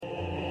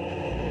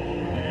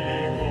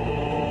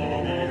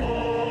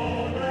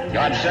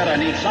God said, I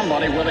need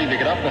somebody willing to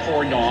get up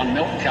before dawn,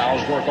 milk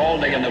cows, work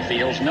all day in the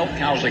fields, milk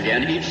cows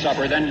again, eat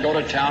supper, then go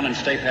to town and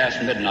stay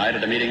past midnight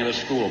at a meeting of the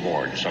school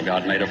board. So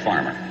God made a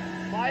farmer.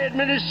 My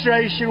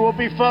administration will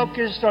be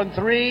focused on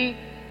three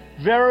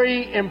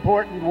very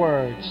important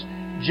words: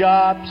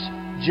 jobs,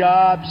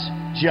 jobs,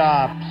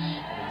 jobs.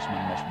 A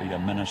policeman must be a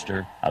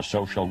minister, a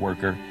social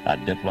worker, a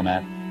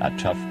diplomat, a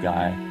tough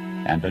guy,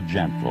 and a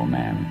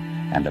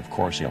gentleman. And of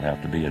course he'll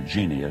have to be a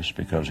genius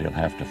because he'll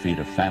have to feed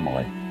a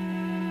family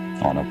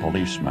on a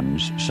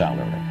policeman's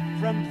salary.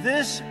 From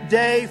this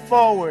day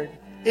forward,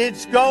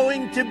 it's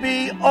going to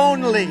be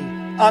only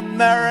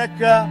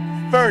America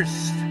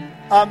first.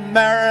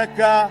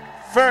 America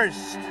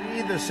first.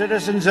 We, the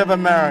citizens of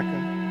America,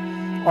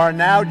 are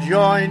now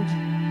joined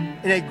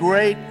in a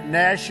great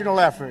national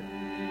effort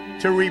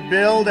to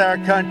rebuild our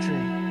country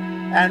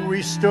and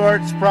restore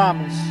its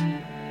promise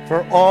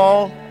for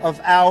all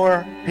of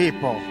our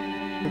people.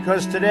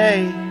 Because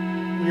today,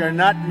 we are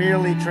not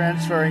merely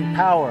transferring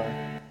power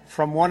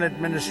from one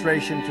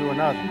administration to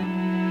another,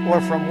 or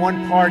from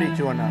one party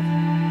to another,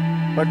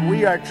 but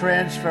we are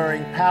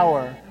transferring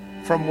power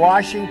from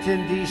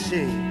Washington,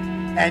 D.C.,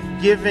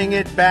 and giving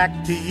it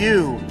back to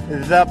you,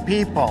 the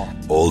people.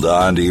 Hold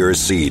on to your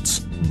seats.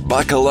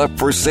 Buckle up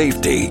for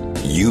safety.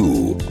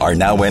 You are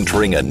now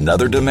entering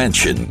another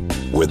dimension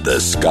with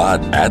the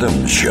Scott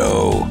Adams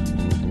Show.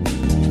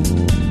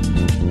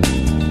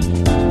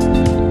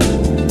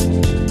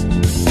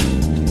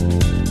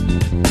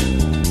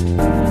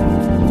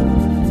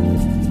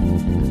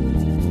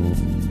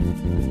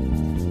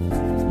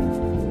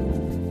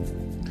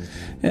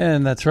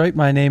 And that's right.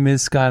 My name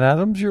is Scott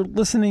Adams. You're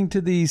listening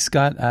to the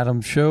Scott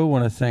Adams Show. I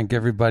want to thank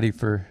everybody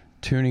for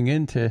tuning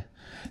in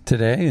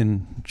today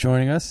and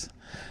joining us.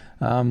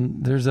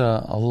 There's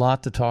a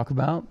lot to talk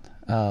about.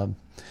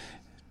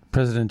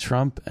 President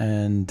Trump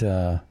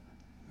and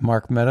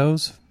Mark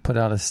Meadows put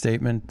out a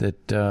statement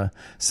that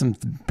some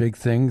big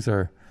things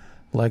are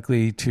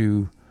likely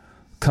to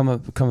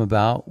come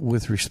about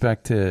with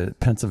respect to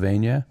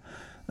Pennsylvania.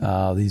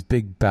 These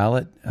big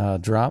ballot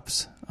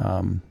drops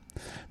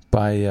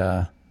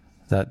by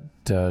that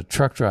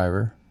truck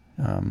driver.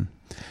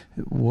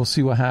 We'll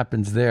see what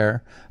happens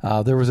there.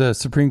 There was a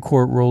Supreme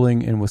Court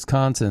ruling in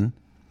Wisconsin,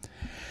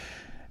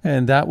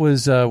 and that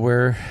was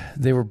where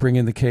they were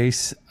bringing the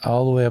case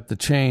all the way up the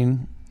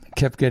chain,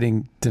 kept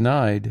getting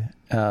denied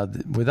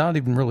without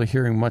even really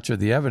hearing much of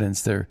the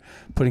evidence. They're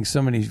putting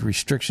so many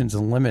restrictions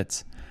and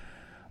limits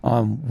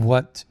on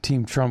what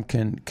Team Trump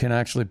can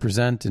actually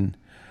present and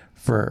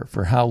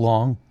for how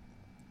long.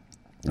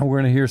 And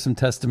we're going to hear some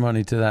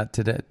testimony to that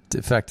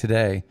effect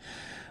today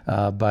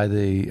by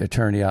the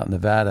attorney out in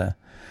Nevada.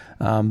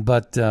 I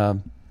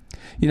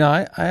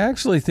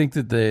actually think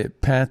that the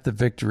path to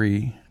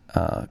victory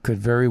could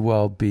very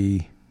well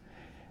be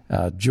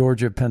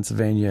Georgia,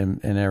 Pennsylvania,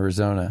 and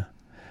Arizona.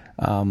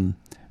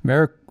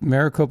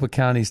 Maricopa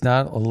County is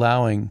not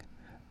allowing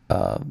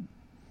an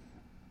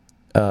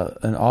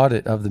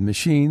audit of the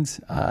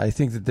machines. I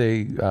think that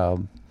they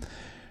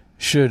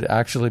should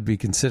actually be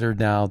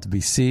considered now to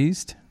be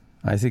seized.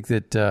 I think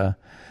that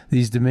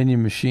these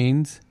Dominion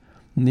machines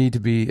need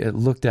to be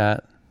looked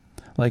at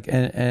like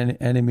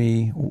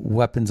enemy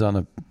weapons on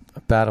a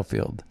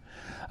battlefield.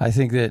 I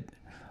think that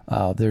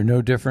they're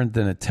no different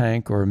than a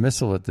tank or a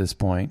missile at this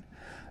point.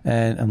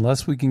 And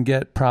unless we can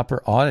get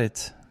proper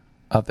audits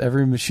of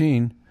every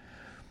machine,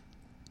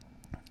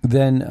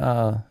 then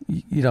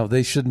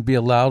they shouldn't be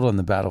allowed on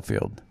the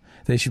battlefield.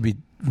 They should be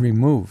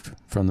removed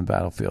from the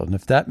battlefield. And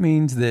if that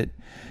means that,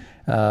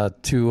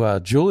 to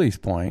Julie's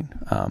point,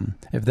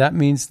 if that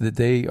means that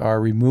they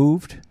are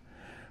removed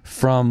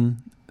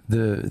from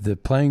the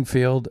playing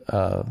field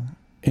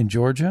in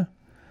Georgia,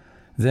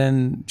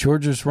 then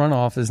Georgia's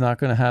runoff is not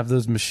going to have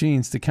those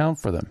machines to count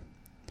for them,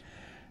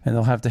 and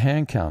they'll have to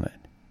hand count it.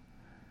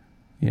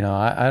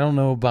 I don't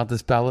know about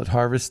this ballot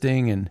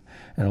harvesting and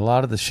a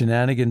lot of the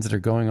shenanigans that are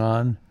going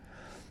on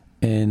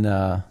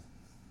in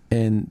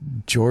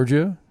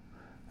Georgia,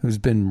 who's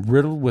been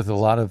riddled with a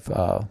lot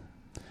of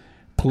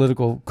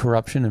political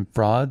corruption and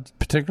fraud,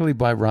 particularly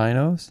by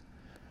rhinos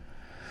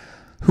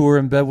who are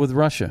in bed with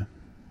Russia.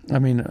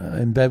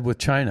 In bed with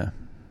China.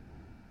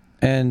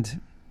 And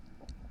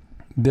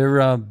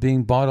they're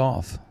being bought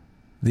off.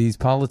 These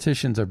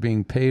politicians are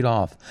being paid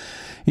off.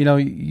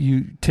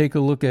 You take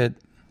a look at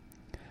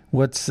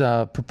what's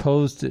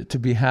proposed to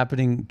be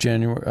happening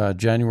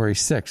January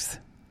 6th.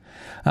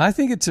 I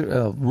think it's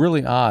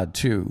really odd,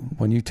 too,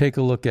 when you take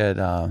a look at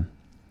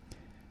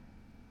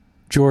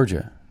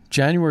Georgia.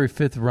 January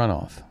 5th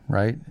runoff,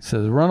 right?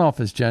 So the runoff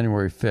is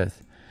January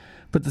 5th.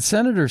 But the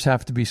senators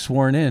have to be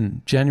sworn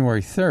in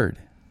January 3rd.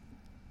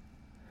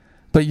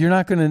 But you're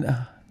not going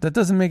to... That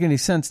doesn't make any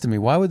sense to me.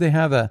 Why would they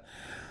have a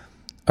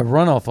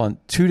runoff on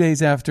 2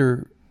 days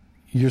after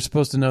you're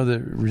supposed to know the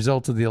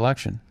results of the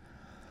election?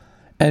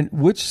 And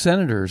which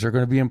senators are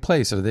going to be in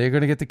place? Are they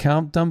going to get the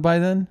count done by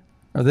then?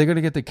 Are they going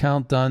to get the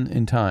count done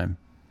in time?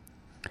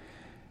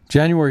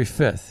 January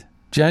 5th.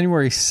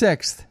 January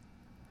 6th,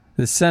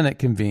 the Senate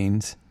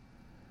convenes.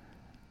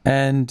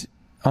 And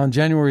on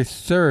January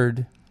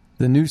 3rd,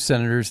 the new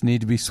senators need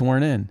to be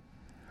sworn in.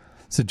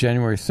 So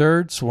January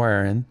 3rd,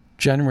 swear in.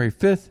 January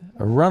 5th,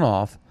 a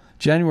runoff.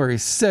 January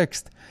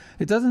 6th,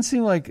 it doesn't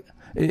seem like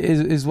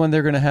is when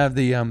they're going to have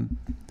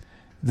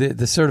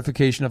the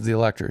certification of the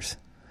electors.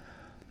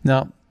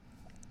 Now,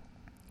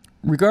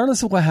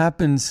 regardless of what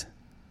happens,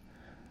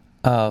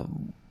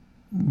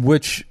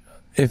 which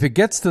if it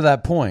gets to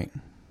that point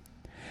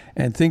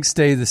and things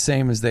stay the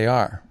same as they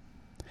are,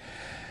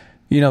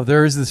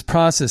 there is this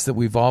process that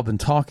we've all been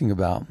talking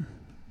about.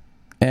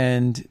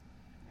 And,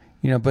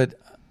 but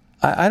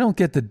I don't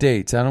get the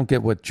dates. I don't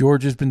get what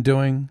Georgia's been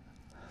doing.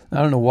 I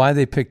don't know why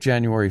they picked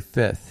January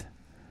 5th.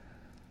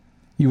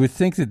 You would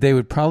think that they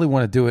would probably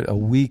want to do it a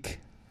week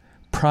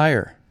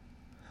prior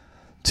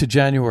to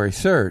January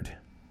 3rd,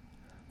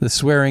 the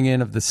swearing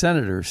in of the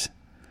senators,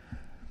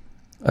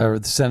 or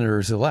the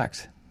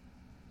senators-elect,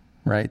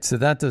 right? So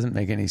that doesn't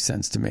make any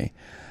sense to me.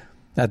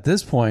 At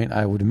this point,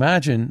 I would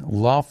imagine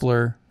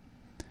Loeffler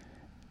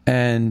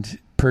and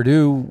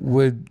Perdue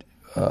would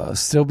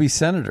still be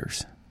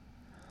senators,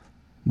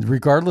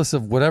 regardless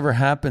of whatever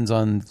happens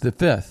on the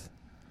 5th,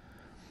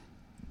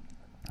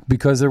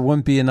 because there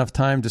wouldn't be enough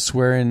time to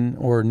swear in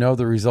or know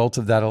the results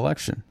of that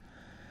election.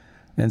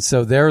 And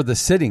so they're the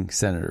sitting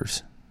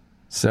senators.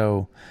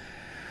 So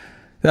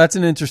that's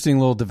an interesting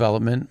little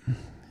development.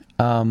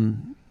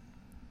 John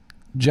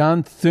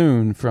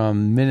Thune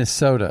from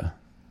Minnesota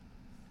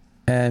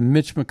and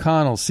Mitch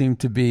McConnell seem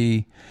to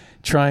be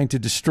trying to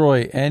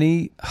destroy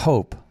any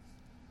hope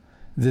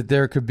that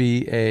there could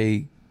be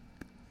a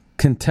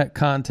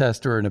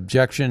contest or an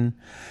objection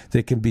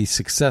that can be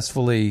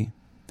successfully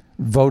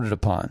voted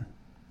upon.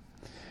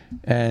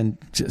 And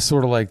just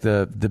sort of like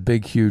the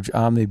big, huge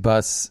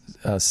omnibus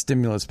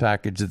stimulus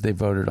package that they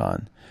voted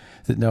on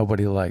that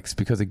nobody likes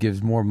because it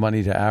gives more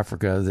money to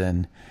Africa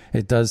than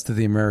it does to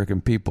the American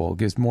people. It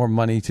gives more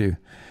money to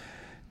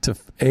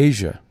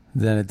Asia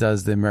than it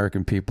does the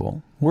American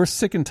people. We're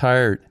sick and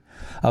tired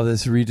of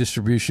this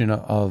redistribution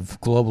of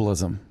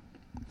globalism,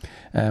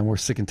 and we're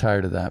sick and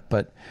tired of that.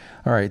 But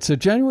all right, so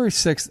January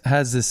 6th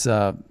has this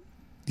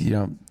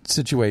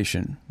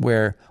situation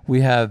where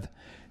we have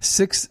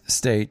 6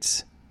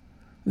 states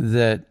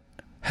that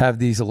have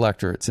these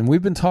electorates. And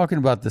we've been talking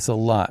about this a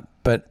lot,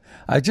 but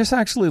I just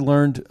actually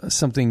learned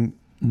something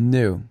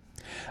new.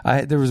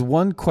 There was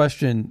one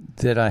question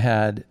that I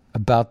had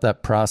about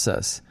that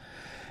process.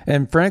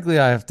 And frankly,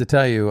 I have to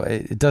tell you,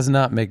 it does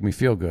not make me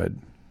feel good.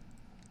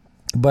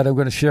 But I'm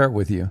going to share it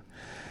with you.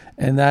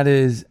 And that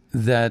is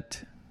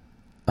that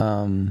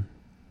the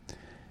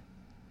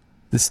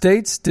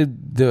states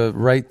did the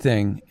right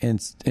thing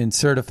in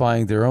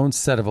certifying their own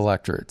set of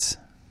electorates.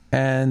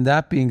 And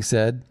that being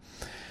said,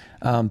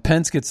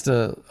 Pence gets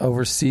to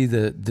oversee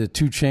the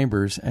 2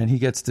 chambers, and he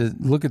gets to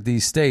look at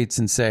these states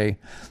and say,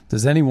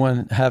 does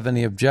anyone have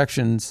any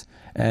objections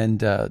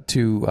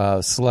to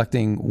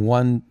selecting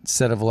one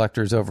set of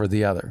electors over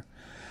the other?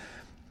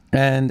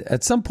 And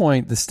at some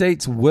point, the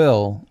state's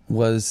will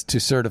was to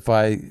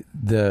certify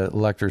the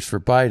electors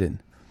for Biden.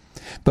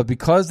 But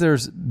because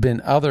there's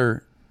been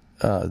other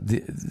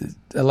the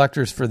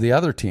electors for the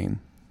other team,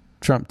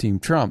 Team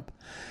Trump,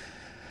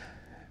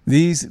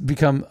 these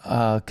become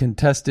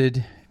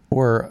contested,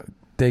 or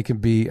they can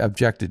be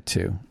objected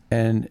to.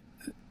 And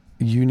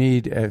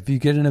if you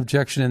get an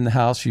objection in the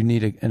House, you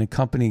need an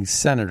accompanying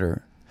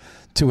senator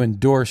to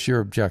endorse your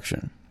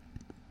objection.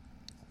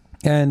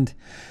 And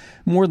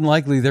more than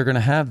likely, they're going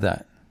to have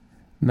that.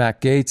 Matt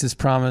Gaetz has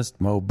promised,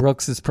 Mo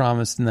Brooks has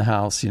promised in the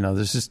House.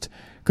 There's just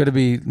going to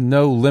be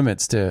no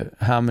limits to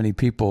how many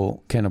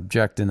people can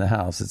object in the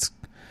House.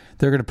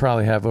 They're going to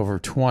probably have over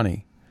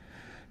 20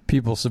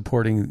 people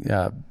supporting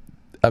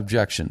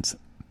objections,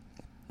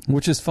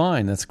 which is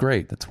fine. That's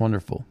great. That's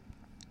wonderful.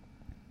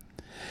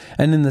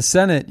 And in the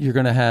Senate, you're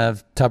going to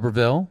have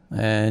Tuberville,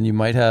 and you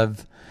might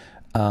have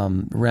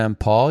Rand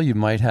Paul. You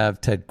might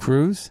have Ted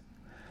Cruz.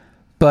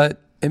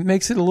 But it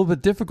makes it a little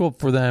bit difficult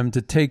for them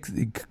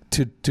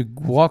to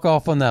walk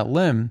off on that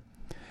limb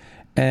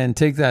and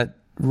take that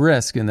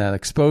risk and that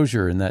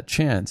exposure and that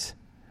chance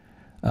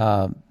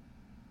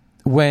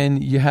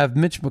when you have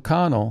Mitch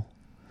McConnell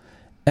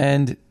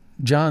and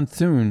John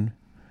Thune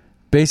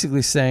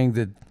basically saying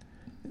that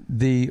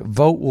the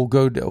vote will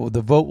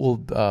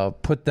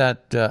put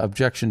that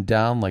objection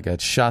down like a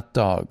shot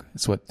dog.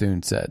 That's what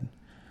Thune said.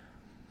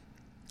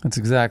 That's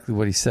exactly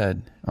what he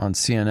said on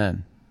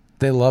CNN.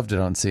 They loved it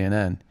on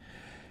CNN.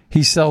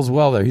 He sells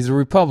well there. He's a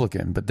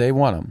Republican, but they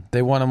want him.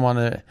 They want him on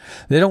a.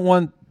 They don't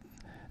want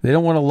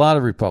a lot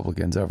of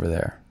Republicans over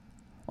there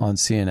on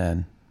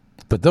CNN,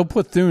 but they'll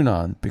put Thune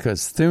on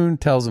because Thune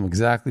tells them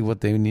exactly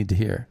what they need to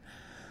hear,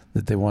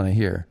 that they want to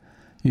hear.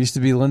 Used to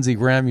be Lindsey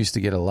Graham used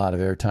to get a lot of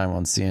airtime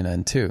on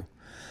CNN too.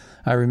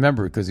 I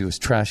remember because he was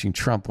trashing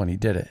Trump when he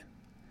did it.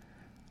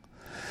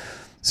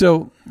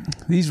 So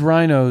these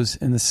rhinos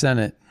in the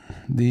Senate,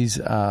 these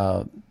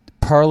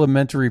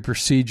parliamentary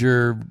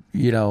procedure,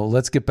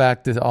 let's get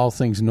back to all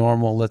things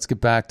normal. Let's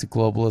get back to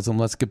globalism.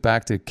 Let's get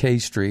back to K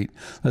Street.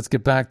 Let's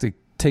get back to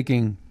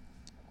taking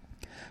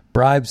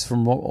bribes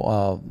from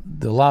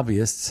the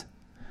lobbyists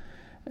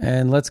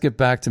And let's get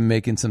back to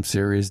making some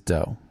serious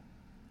dough.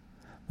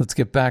 Let's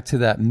get back to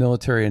that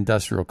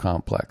military-industrial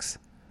complex,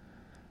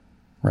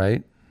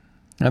 right?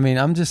 I mean,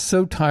 I'm just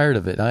so tired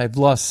of it. I've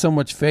lost so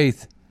much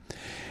faith.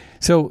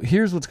 So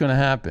here's what's going to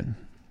happen,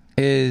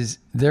 is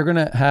they're going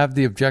to have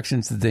the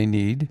objections that they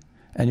need,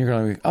 and you're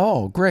going to be,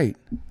 oh, great.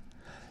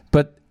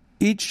 But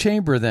each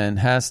chamber then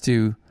has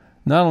to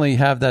not only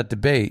have that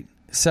debate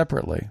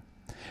separately,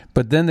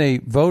 but then they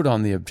vote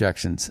on the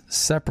objections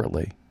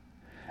separately.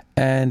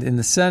 And in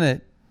the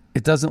Senate,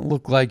 it doesn't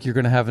look like you're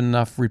going to have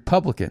enough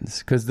Republicans,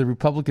 because the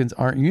Republicans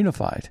aren't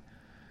unified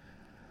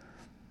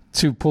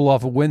to pull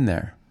off a win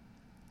there.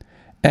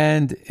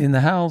 And in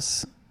the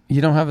House, you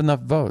don't have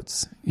enough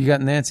votes. You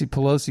got Nancy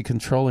Pelosi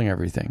controlling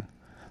everything.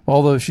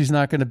 Although she's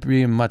not going to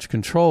be in much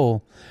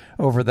control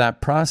over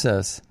that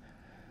process,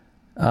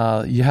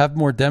 you have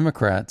more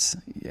Democrats.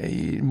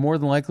 More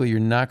than likely, you're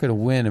not going to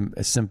win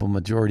a simple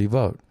majority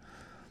vote.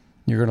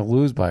 You're going to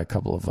lose by a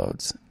couple of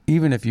votes,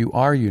 even if you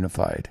are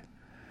unified.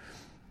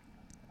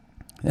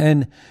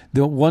 And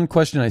the one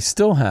question I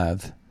still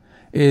have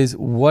is,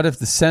 what if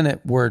the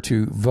Senate were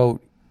to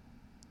vote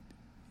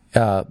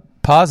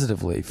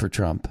positively for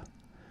Trump,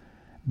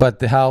 but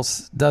the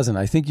House doesn't?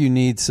 I think you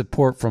need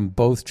support from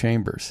both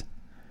chambers.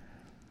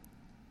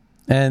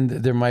 And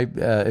there might,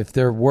 if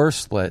there were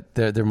split,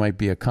 there might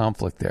be a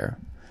conflict there.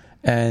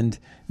 And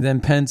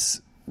then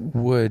Pence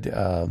would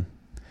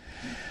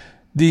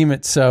deem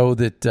it so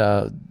that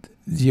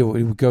it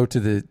would go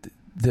to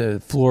the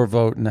floor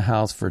vote in the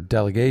House for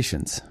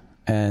delegations.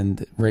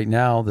 And right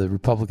now, the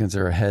Republicans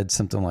are ahead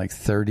something like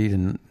 30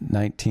 to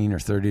 19 or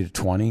 30 to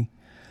 20.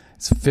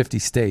 It's 50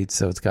 states,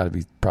 so it's got to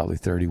be probably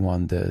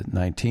 31 to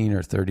 19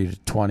 or 30 to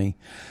 20,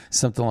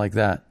 something like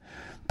that.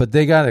 But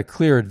they got a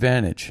clear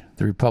advantage,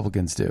 the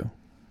Republicans do.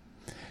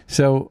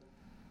 So,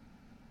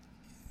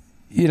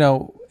 you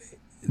know,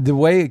 the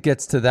way it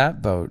gets to that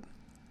vote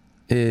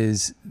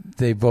is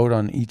they vote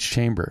on each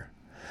chamber.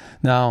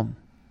 Now,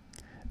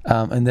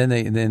 and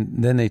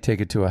then they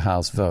take it to a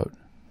House vote.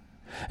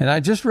 And I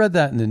just read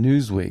that in the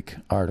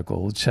Newsweek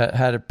article, which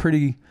had a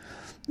pretty,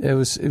 it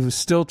was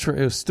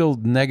still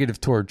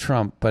negative toward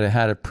Trump, but it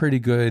had a pretty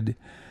good,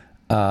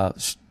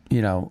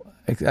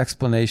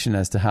 explanation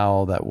as to how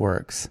all that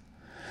works.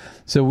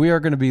 So we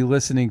are going to be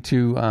listening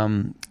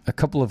to a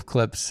couple of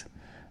clips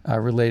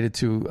related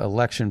to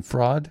election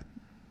fraud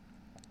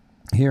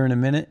here in a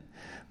minute,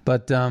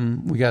 but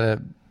we got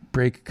a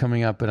break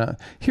coming up. And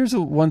here's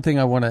one thing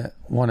I want to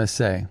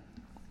say.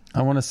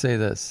 I want to say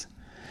this.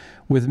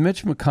 With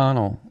Mitch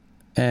McConnell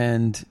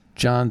and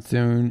John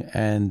Thune,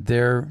 and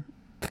they're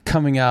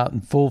coming out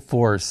in full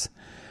force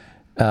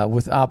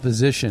with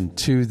opposition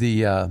to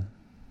the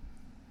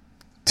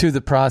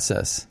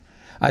process,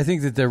 I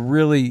think that they're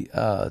really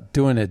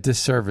doing a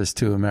disservice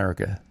to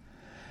America,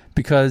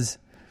 because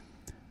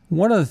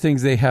one of the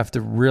things they have to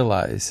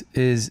realize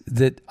is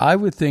that I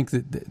would think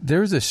that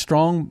there's a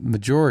strong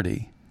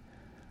majority.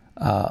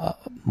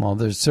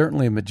 There's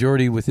certainly a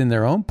majority within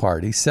their own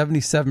party.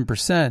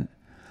 77%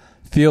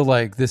 feel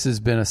like this has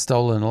been a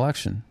stolen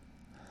election.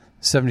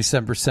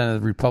 77%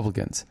 of the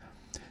Republicans.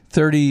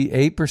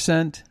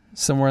 38%,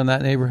 somewhere in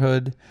that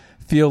neighborhood,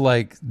 feel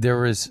like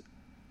there is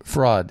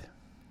fraud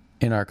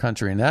in our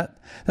country. And that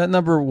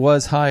number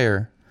was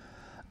higher.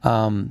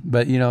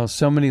 But,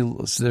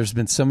 there's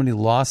been so many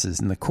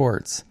losses in the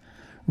courts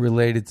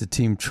related to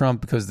Team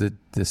Trump, because the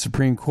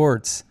Supreme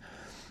Courts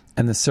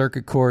and the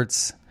circuit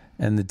courts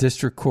and the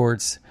district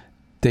courts,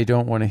 they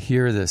don't want to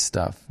hear this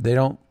stuff. They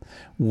don't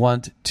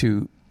want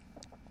to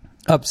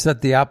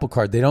upset the apple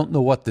cart. They don't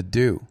know what to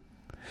do.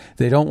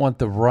 They don't want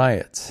the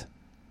riots,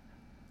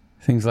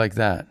 things like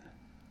that.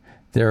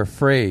 They're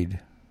afraid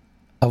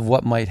of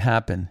what might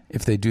happen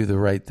if they do the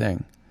right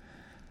thing.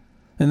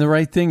 And the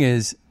right thing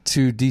is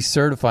to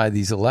decertify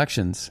these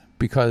elections,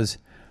 because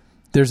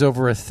there's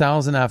over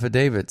 1,000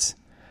 affidavits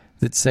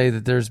that say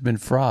that there's been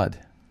fraud,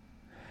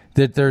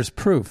 that there's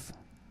proof.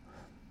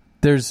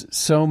 There's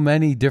so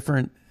many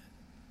different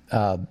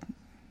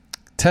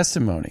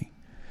testimony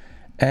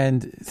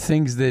and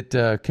things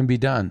that can be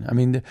done. I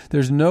mean,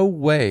 there's no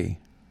way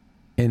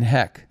in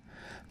heck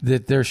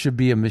that there should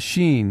be a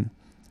machine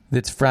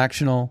that's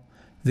fractional,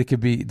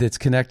 that's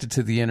connected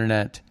to the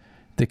internet,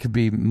 that could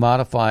be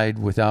modified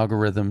with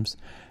algorithms,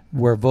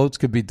 where votes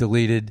could be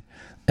deleted,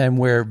 and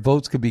where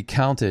votes could be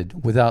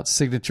counted without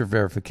signature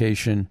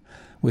verification,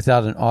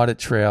 without an audit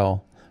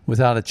trail,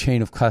 without a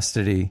chain of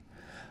custody,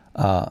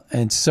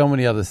 and so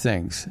many other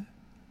things.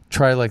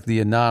 Try like the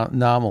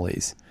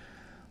anomalies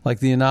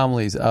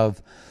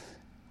of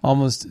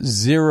almost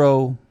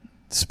zero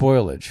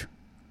spoilage,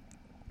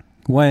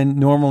 when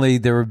normally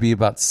there would be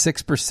about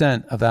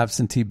 6% of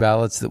absentee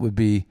ballots that would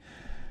be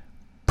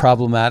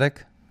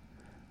problematic.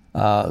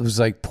 It was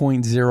like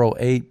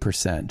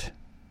 0.08%.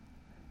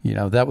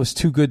 That was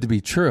too good to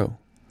be true.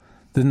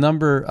 The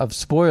number of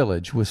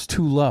spoilage was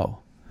too low,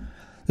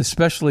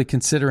 especially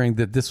considering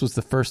that this was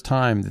the first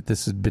time that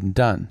this had been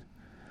done.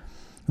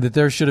 That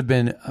there should have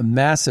been a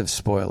massive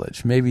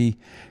spoilage, maybe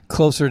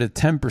closer to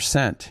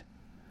 10%,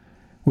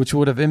 which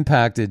would have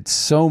impacted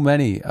so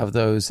many of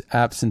those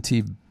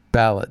absentee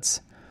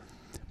ballots.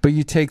 But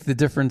you take the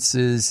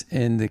differences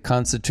in the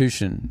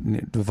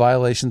Constitution, the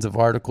violations of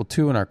Article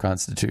 2 in our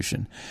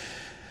Constitution,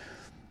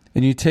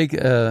 and you take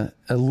a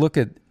look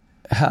at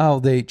how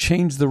they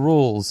changed the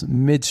rules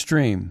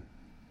midstream.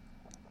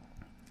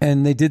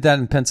 And they did that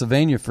in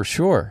Pennsylvania for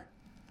sure.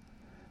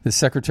 The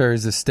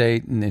secretaries of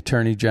state and the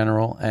attorney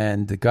general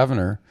and the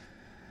governor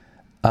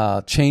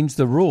changed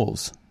the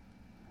rules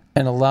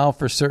and allow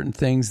for certain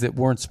things that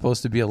weren't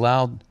supposed to be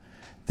allowed.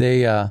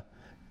 They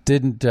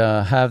didn't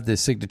have the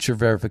signature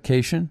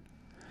verification.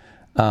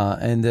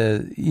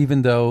 And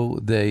even though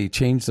they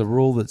changed the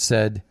rule that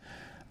said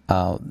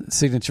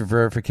signature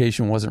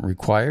verification wasn't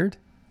required,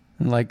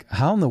 and like,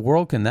 how in the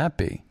world can that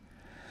be?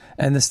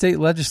 And the state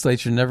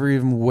legislature never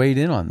even weighed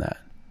in on that.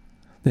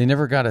 They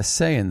never got a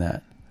say in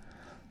that.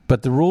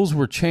 But the rules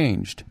were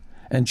changed.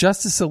 And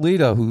Justice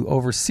Alito, who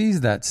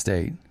oversees that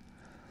state,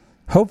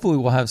 hopefully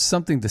will have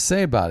something to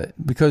say about it,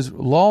 because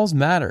laws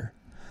matter.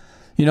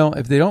 You know,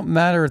 if they don't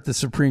matter at the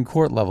Supreme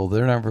Court level,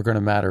 they're never going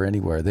to matter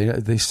anywhere.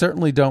 They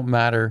certainly don't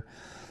matter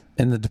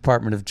in the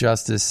Department of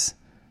Justice,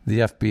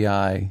 the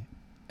FBI,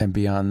 and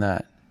beyond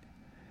that.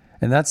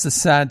 And that's the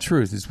sad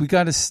truth, is we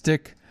got to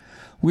stick.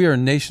 We are a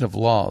nation of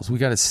laws. We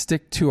got to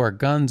stick to our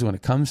guns when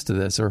it comes to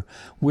this, or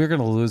we're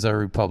going to lose our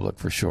republic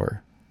for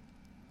sure.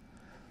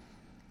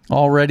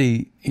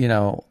 Already, you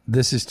know,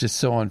 this is just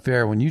so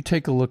unfair. When you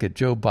take a look at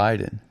Joe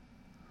Biden,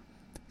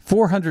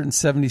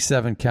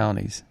 477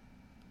 counties.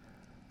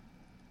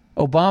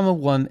 Obama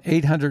won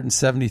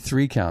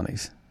 873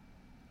 counties.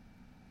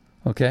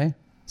 Okay?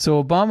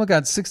 So Obama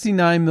got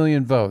 69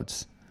 million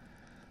votes.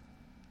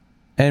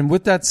 And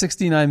with that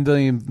 69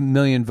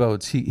 million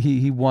votes,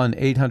 he won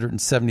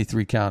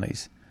 873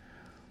 counties.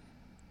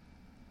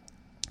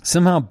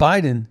 Somehow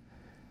Biden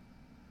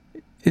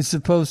is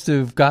supposed to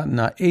have gotten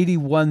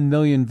 81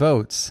 million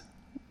votes.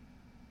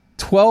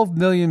 12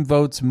 million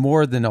votes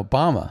more than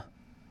Obama.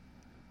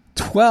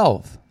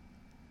 12.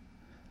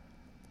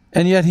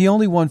 And yet he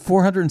only won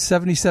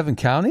 477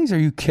 counties? Are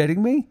you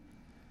kidding me?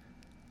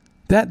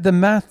 The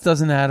math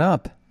doesn't add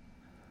up.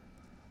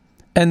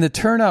 And the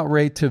turnout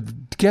rate to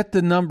get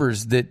the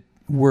numbers that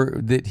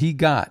he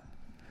got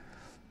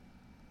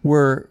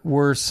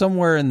were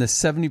somewhere in the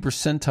 70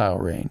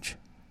 percentile range.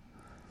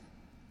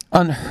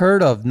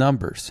 Unheard of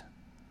numbers.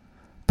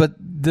 But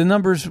the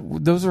numbers,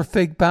 those are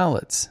fake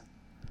ballots.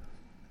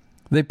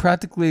 They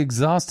practically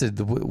exhausted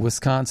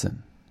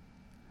Wisconsin.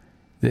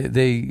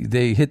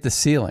 They hit the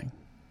ceiling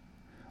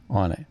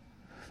on it.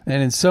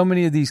 And in so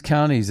many of these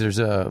counties, there's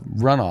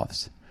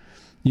runoffs.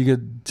 You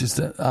could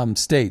just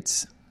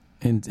states.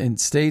 In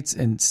states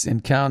and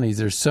in counties,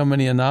 there's so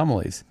many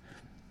anomalies.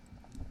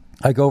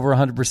 Like over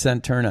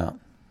 100% turnout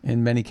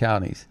in many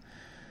counties.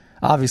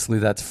 Obviously,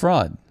 that's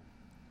fraud.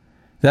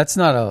 That's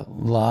not a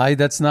lie.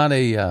 That's not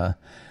a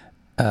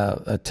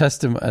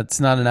testament. It's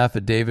not an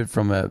affidavit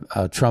from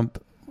a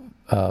Trump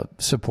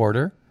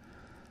supporter.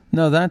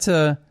 No, that's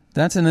an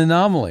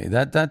anomaly.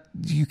 That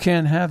you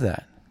can't have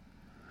that.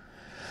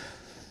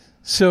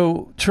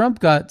 So Trump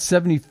got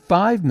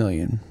 75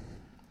 million,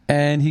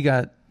 and he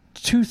got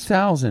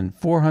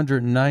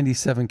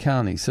 2,497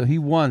 counties. So he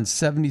won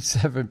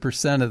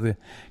 77% of the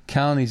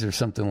counties or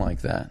something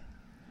like that.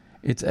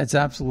 It's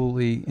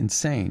absolutely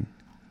insane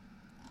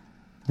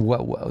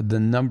what the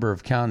number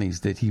of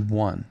counties that he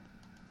won.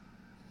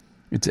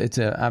 It's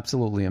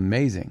absolutely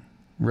amazing,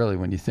 really,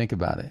 when you think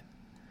about it.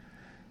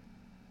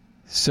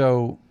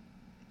 So,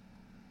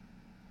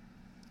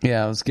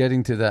 yeah, I was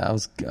getting to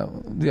that.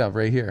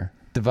 Right here.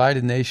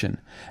 Divided nation.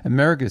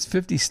 America's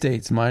 50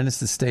 states minus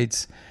the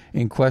states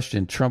in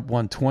question. Trump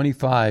won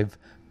 25.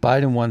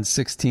 Biden won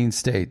 16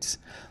 states.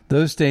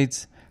 Those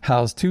states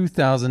house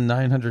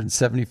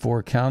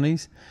 2,974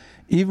 counties.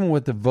 Even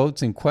with the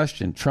votes in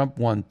question, Trump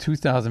won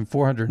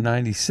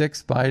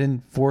 2,496,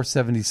 Biden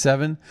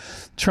 477.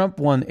 Trump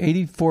won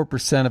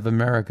 84% of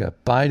America.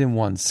 Biden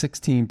won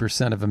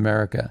 16% of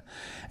America.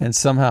 And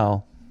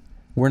somehow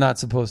we're not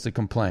supposed to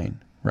complain,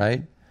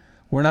 right?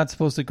 We're not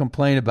supposed to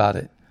complain about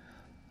it.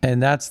 And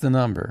that's the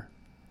number.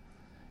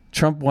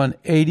 Trump won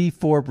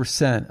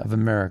 84% of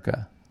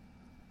America.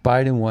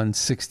 Biden won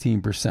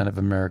 16% of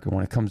America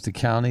when it comes to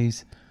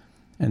counties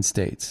and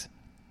states.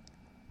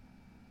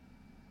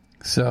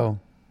 So,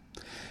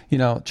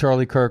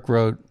 Charlie Kirk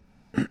wrote,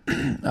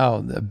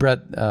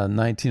 Brett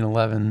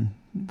 1911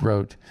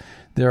 wrote,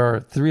 there are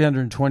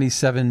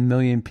 327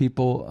 million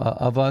people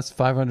of us,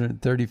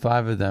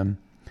 535 of them.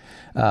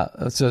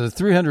 So the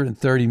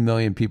 330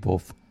 million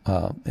people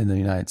in the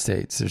United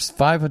States. There's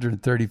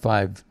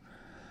 535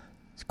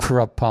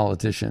 corrupt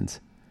politicians.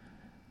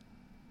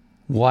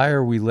 Why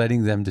are we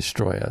letting them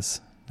destroy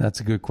us? That's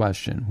a good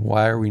question.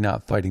 Why are we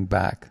not fighting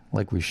back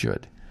like we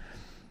should?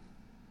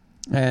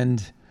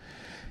 And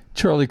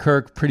Charlie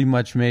Kirk pretty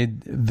much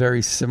made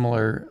very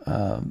similar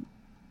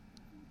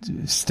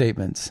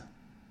statements.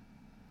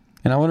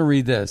 And I want to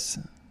read this.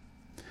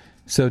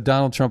 So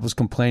Donald Trump was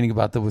complaining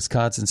about the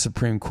Wisconsin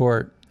Supreme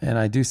Court, and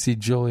I do see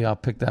Julie, I'll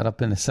pick that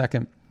up in a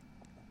second.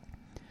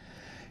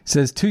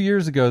 says, 2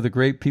 years ago, the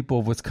great people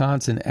of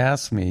Wisconsin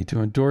asked me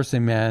to endorse a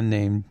man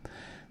named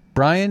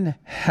Brian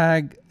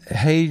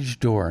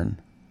Hagedorn,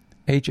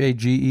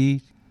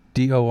 Hagedorn,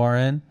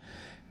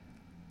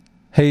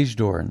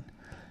 Hagedorn,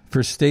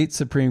 for state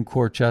Supreme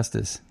Court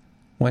justice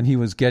when he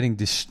was getting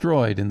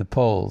destroyed in the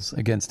polls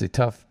against a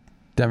tough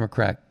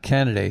Democrat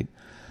candidate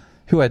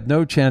who had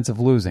no chance of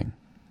losing.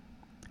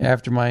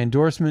 After my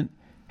endorsement,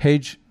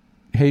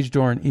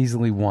 Hagedorn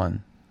easily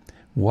won.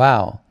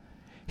 Wow.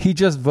 He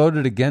just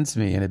voted against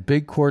me in a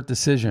big court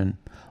decision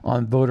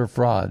on voter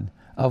fraud,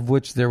 of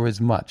which there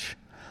was much,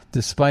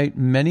 despite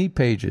many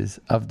pages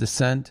of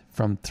dissent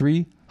from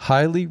 3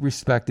 highly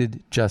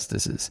respected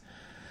justices.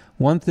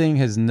 One thing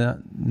has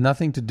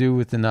nothing to do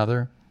with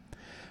another,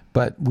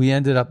 but we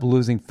ended up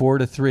losing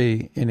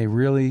 4-3 in a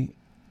really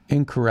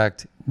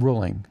incorrect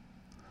ruling.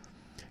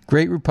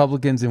 Great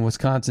Republicans in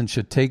Wisconsin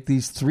should take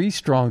these 3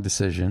 strong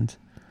decisions,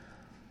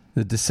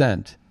 the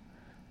dissent,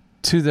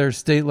 to their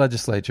state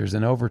legislatures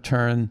and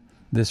overturn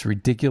this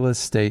ridiculous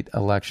state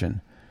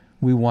election.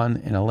 We won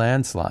in a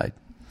landslide.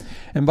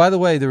 And by the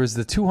way, there was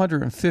the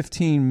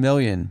 215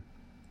 million.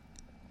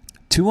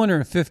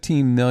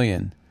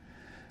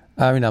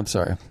 I'm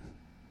sorry.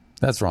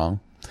 That's wrong.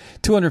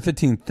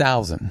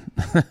 215,000.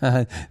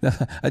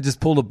 I just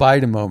pulled a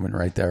Biden moment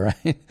right there,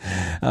 right?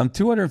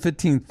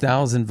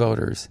 215,000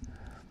 voters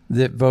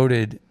that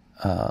voted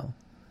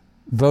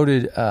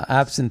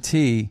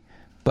absentee,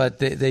 but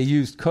they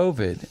used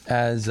COVID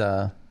as,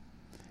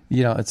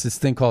 it's this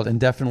thing called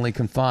indefinitely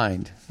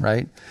confined,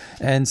 right?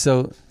 And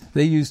so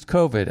they used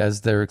COVID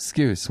as their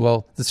excuse.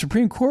 Well, the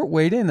Supreme Court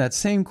weighed in, that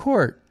same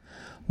court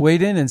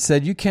weighed in and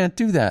said, you can't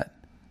do that.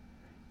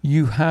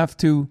 You have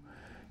to,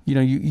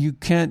 you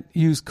can't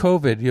use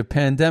COVID, your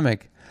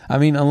pandemic. I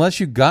mean, unless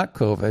you got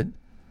COVID.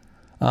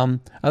 Other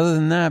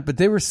than that, but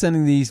they were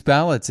sending these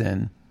ballots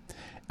in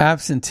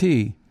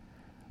absentee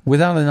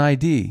without an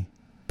ID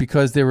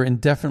because they were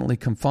indefinitely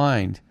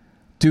confined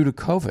due to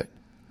COVID.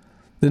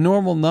 The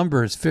normal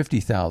number is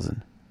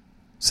 50,000,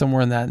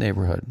 somewhere in that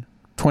neighborhood,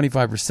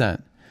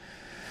 25%.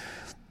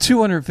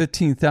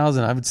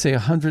 215,000, I would say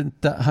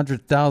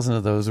 100,000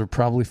 of those were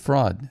probably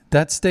fraud.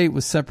 That state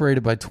was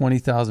separated by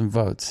 20,000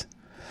 votes.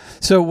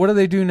 So what do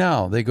they do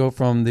now? They go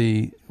from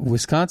the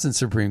Wisconsin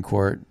Supreme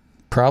Court,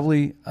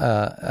 probably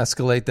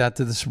escalate that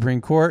to the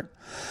Supreme Court.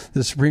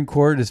 The Supreme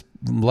Court is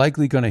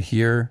likely going to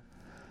hear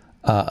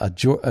a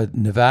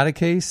Nevada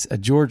case, a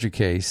Georgia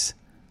case,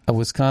 a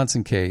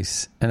Wisconsin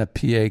case, and a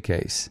PA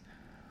case.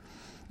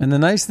 And the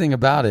nice thing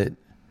about it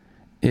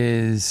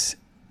is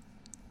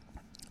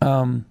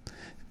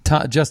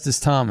Justice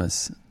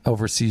Thomas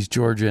oversees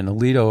Georgia and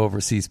Alito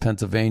oversees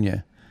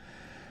Pennsylvania.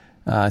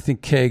 I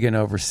think Kagan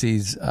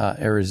oversees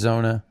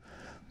Arizona.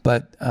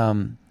 But,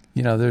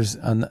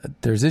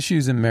 there's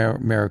issues in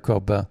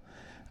Maricopa.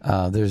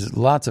 There's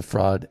lots of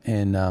fraud.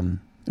 And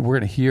we're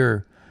going to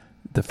hear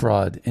the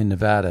fraud in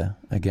Nevada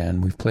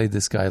again. We've played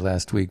this guy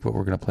last week, but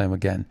we're going to play him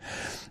again.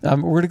 We're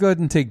going to go ahead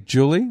and take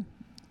Julie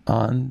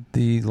on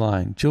the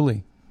line.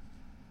 Julie.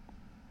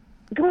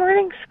 Good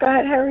morning,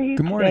 Scott. How are you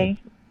Good morning.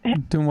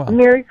 today? Doing well.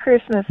 Merry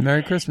Christmas.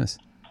 Merry Christmas.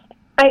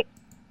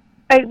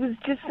 I was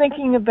just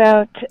thinking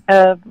about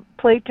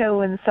Plato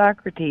and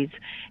Socrates.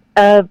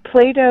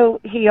 Plato,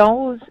 he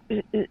always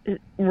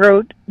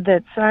wrote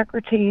that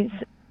Socrates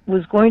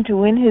was going to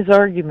win his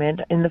argument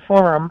in the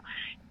forum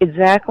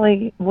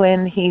exactly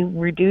when he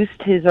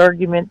reduced his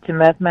argument to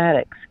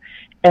mathematics.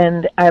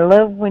 And I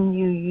love when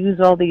you use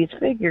all these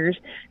figures,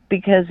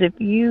 because if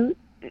you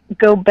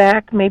go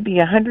back maybe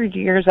 100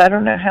 years, I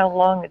don't know how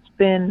long it's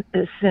been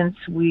since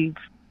we've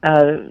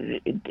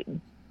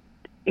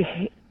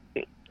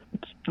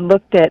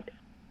looked at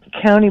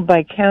county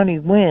by county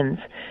wins,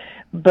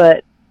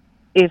 but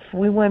if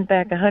we went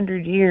back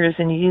 100 years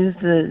and used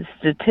the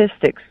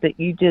statistics that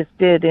you just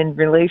did in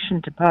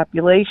relation to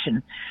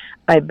population,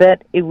 I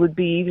bet it would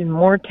be even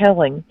more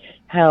telling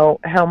how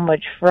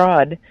much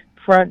fraud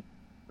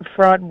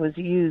was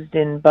used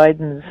in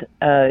Biden's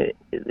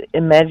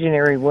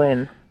imaginary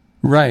win.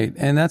 Right,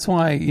 and that's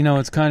why,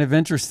 it's kind of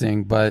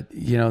interesting, but,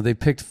 they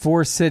picked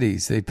 4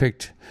 cities. They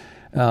picked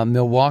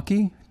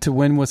Milwaukee to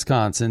win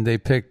Wisconsin. They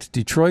picked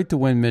Detroit to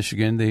win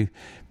Michigan. They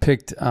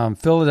picked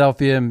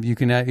Philadelphia, you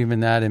can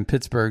even add in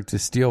Pittsburgh, to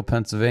steal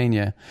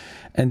Pennsylvania.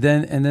 And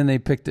then they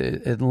picked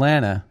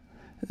Atlanta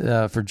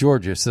for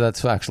Georgia, so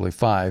that's actually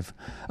 5.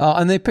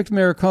 And they picked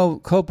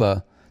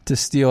Maricopa to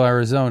steal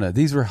Arizona.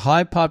 These were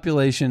high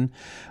population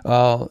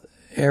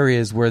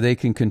areas where they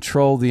can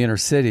control the inner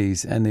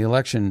cities and the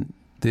election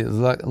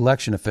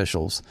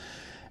officials.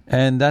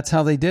 And that's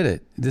how they did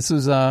it. This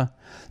was, they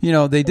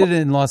did it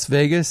in Las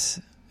Vegas,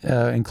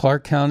 in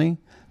Clark County.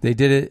 They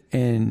did it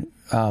in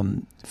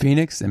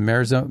Phoenix and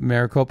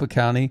Maricopa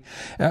County.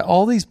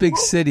 All these big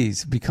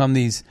cities become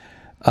these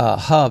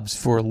hubs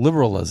for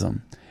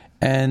liberalism.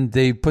 And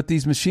they put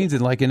these machines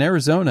in, like in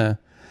Arizona,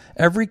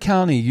 every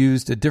county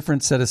used a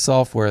different set of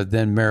software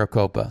than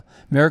Maricopa.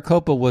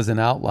 Maricopa was an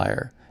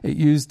outlier. It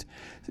used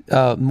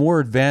more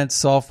advanced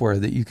software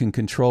that you can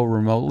control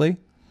remotely.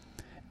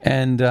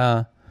 And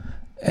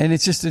And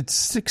it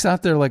sticks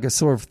out there like a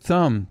sore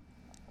thumb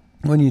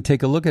when you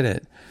take a look at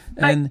it.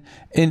 And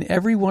in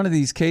every one of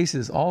these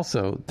cases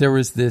also, there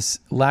was this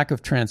lack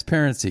of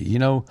transparency.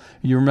 You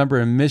remember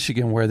in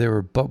Michigan where they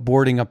were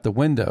boarding up the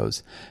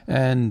windows,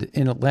 and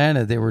in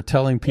Atlanta they were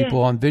telling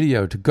people on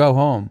video to go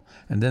home,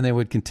 and then they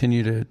would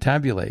continue to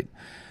tabulate.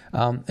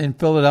 In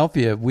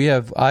Philadelphia, we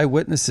have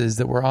eyewitnesses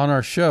that were on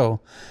our show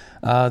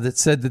that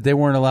said that they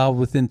weren't allowed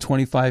within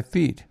 25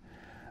 feet.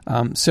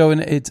 So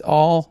it's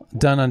all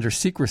done under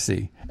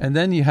secrecy. And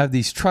then you have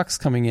these trucks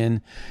coming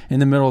in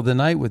the middle of the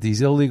night with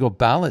these illegal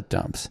ballot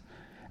dumps.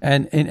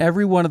 And in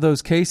every one of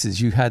those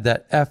cases, you had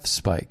that F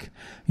spike,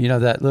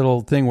 that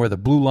little thing where the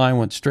blue line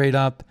went straight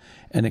up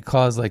and it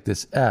caused like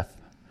this F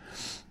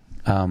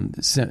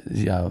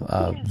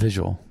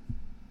visual.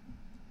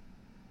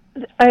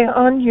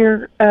 On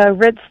your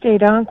Red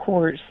State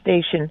Encore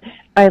station,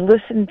 I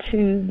listened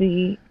to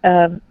the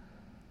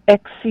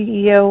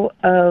ex-CEO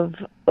of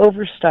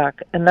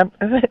Overstock, and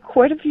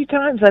quite a few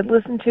times I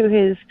listened to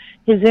his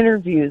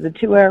interview, the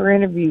 2-hour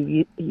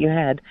interview you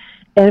had,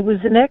 and it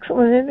was an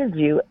excellent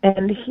interview.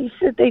 And he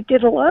said they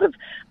did a lot of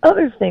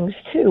other things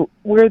too,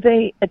 where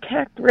they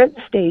attacked red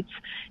states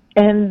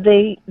and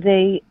they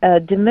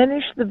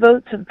diminished the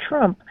votes of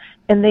Trump,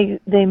 and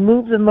they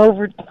moved them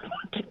over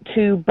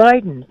to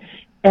Biden.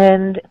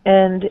 And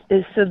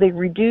so they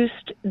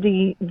reduced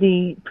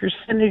the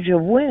percentage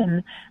of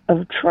win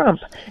of Trump,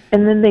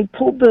 and then they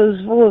pulled those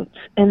votes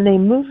and they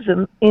moved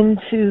them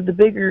into the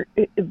bigger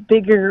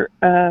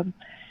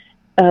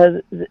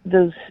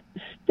those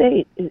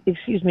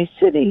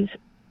cities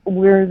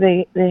where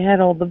they had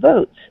all the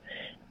votes,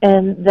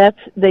 and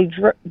they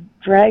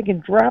drag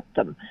and drop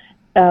them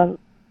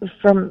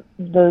from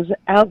those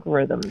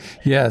algorithms.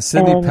 Yeah,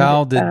 Sidney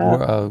Powell did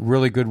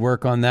really good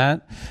work on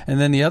that. And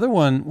then the other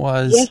one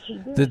was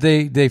that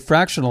they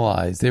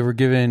fractionalized. They were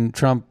giving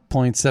Trump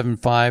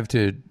 0.75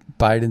 to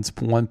Biden's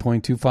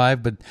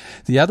 1.25, but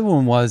the other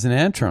one was in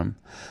Antrim,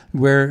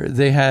 where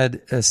they had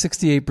a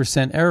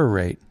 68% error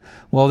rate.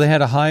 Well, they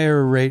had a high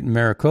error rate in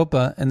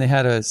Maricopa, and they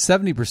had a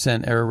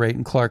 70% error rate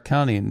in Clark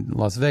County in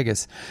Las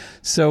Vegas.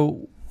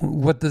 So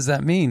what does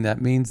that mean?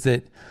 That means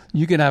that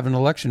you can have an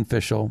election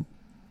official,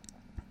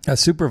 a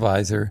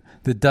supervisor,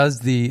 that does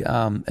the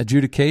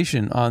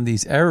adjudication on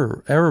these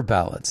error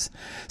ballots.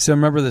 So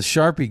remember the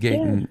Sharpie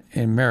gate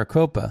in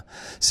Maricopa.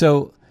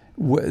 So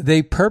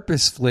they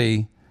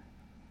purposefully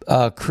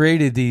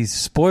created these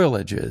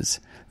spoilages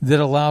that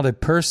allowed a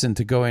person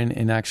to go in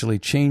and actually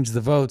change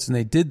the votes, and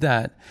they did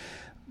that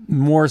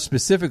more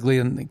specifically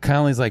in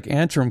counties like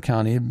Antrim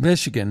County in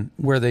Michigan,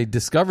 where they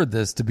discovered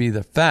this to be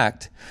the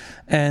fact.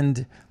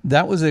 And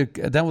that was a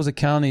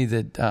county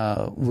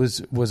that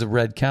was a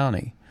red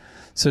county.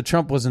 So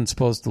Trump wasn't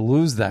supposed to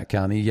lose that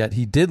county, yet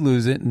he did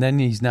lose it, and then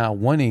he's now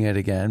winning it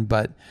again.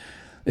 But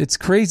it's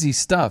crazy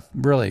stuff,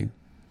 really.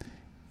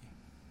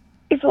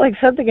 It's like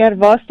something out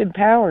of Austin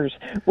Powers,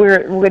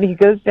 where when he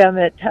goes down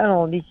that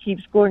tunnel and he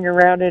keeps going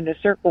around in a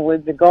circle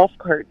with the golf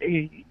cart.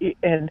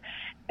 I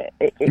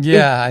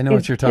know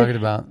what you're talking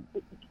about.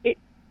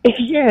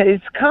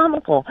 It's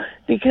comical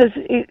because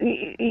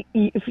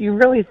if you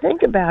really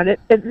think about it,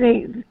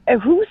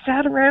 who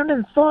sat around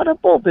and thought up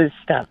all this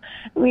stuff?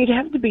 I mean, you'd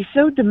have to be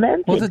so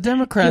demented. Well, the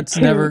Democrats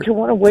to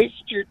want to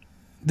waste your.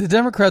 The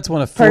Democrats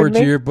want to forge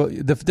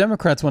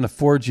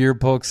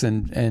yearbooks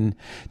and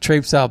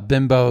traipse out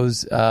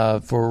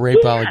bimbos for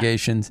rape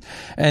allegations,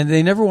 and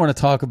they never want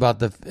to talk about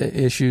the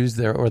issues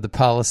there or the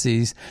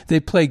policies. They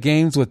play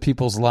games with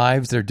people's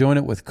lives. They're doing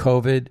it with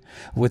COVID,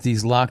 with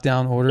these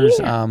lockdown orders,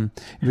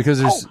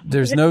 because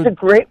there's no. The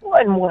great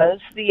one was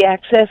the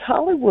Access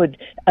Hollywood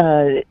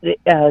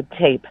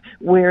tape,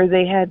 where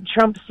they had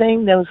Trump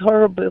saying those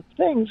horrible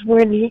things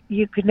when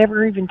you could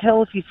never even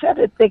tell if he said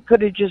it. They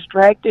could have just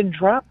dragged and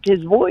dropped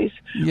his voice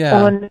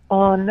on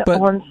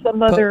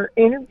some other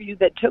interview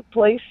that took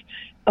place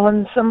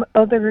on some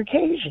other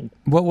occasion.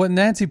 What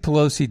Nancy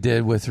Pelosi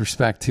did with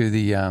respect to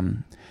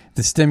the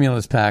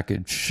stimulus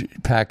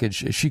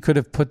package, she could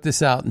have put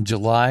this out in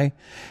July.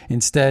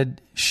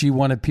 Instead, she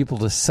wanted people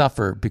to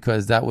suffer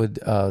because that would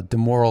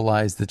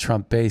demoralize the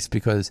Trump base,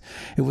 because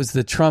it was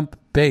the Trump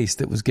base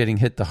that was getting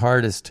hit the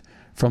hardest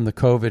from the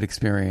COVID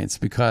experience,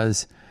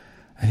 because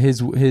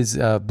his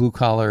blue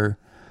collar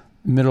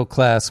middle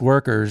class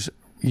workers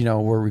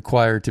were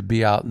required to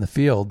be out in the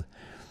field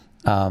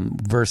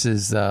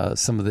versus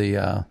some of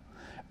the,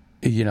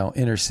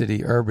 inner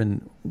city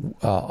urban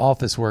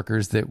office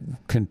workers that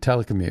can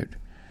telecommute,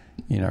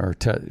 or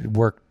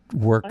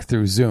work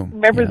through Zoom.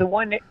 Remember the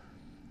one?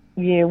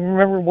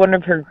 Remember one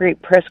of her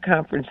great press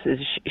conferences?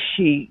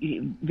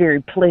 She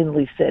very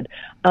plainly said,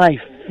 "I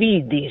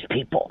feed these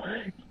people,"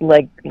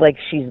 like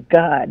she's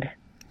God.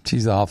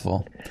 She's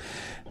awful.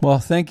 Well,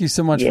 thank you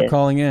so much for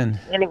calling in.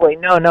 Anyway,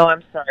 no,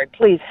 I'm sorry.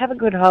 Please have a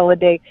good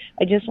holiday.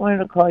 I just wanted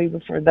to call you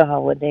before the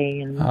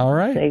holiday and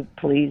say,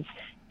 please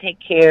take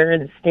care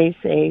and stay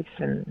safe,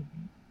 and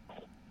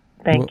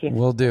thank you.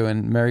 We'll do,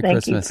 and Merry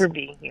Christmas. Thank you for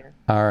being here.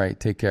 All right,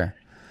 take care.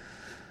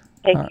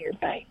 Take care.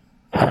 Bye.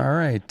 All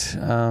right,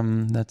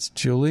 that's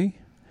Julie,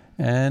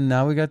 And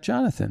now we got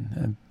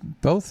Jonathan,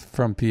 both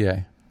from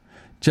PA.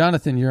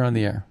 Jonathan, you're on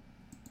the air.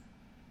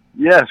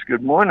 Yes,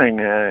 good morning,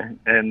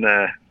 and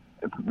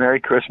Merry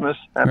Christmas,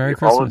 Happy Merry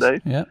Christmas. Holidays.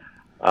 Yeah.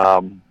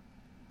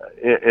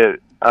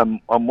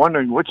 I'm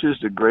wondering which is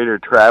the greater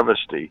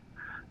travesty.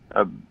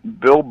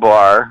 Bill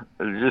Barr,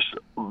 just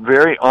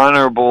very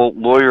honorable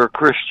lawyer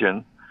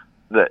Christian,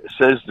 that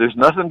says there's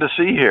nothing to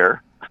see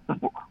here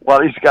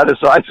while he's got his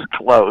eyes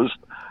closed.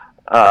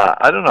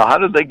 I don't know, how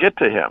did they get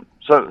to him?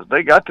 So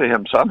they got to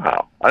him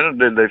somehow.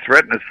 Did they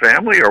threaten his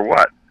family or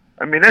what?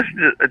 I mean, it's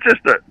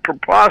just a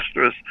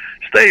preposterous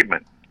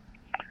statement.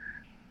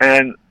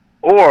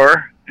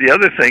 Or the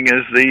other thing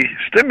is the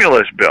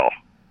stimulus bill.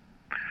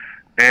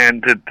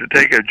 And to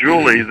take a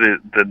Julie,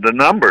 the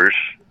numbers,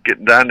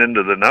 getting down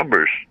into the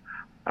numbers,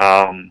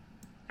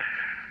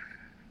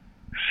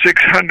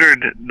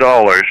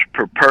 $600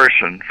 per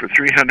person for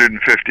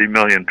 350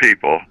 million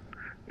people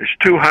is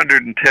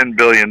 $210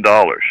 billion.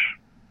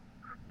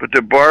 But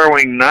they're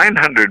borrowing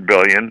 $900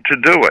 billion to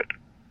do it.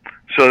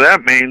 So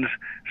that means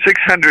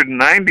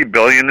 $690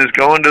 billion is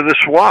going to the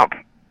swamp.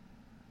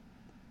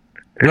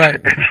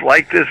 Right. It's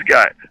like this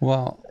guy.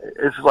 Well,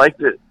 it's like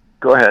the.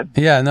 Go ahead.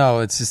 Yeah, no,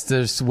 it's just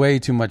there's way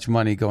too much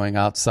money going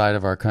outside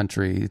of our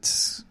country.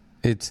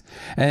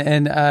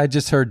 And I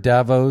just heard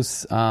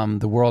Davos,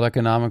 the World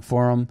Economic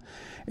Forum,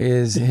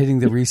 is hitting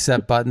the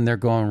reset button. They're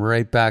going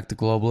right back to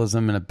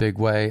globalism in a big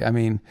way. I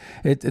mean,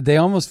 they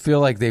almost feel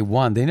like they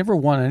won. They never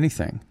won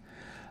anything.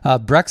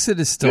 Brexit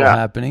is still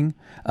happening.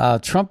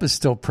 Trump is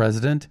still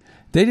president.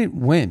 They didn't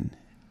win,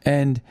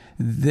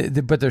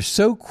 but they're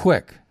so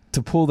quick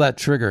to pull that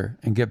trigger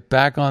and get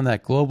back on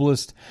that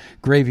globalist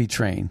gravy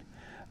train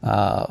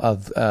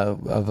of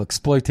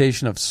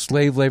exploitation of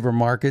slave labor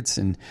markets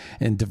in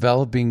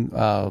developing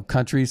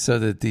countries so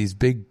that these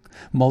big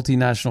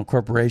multinational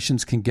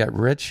corporations can get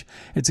rich.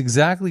 It's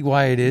exactly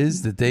why it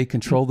is that they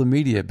control the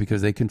media,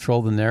 because they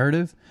control the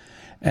narrative,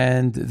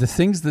 and the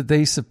things that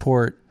they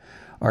support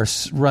are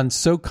run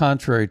so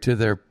contrary to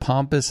their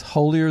pompous,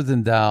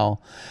 holier-than-thou,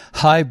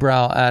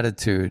 highbrow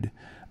attitude,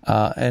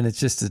 and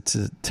it's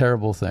a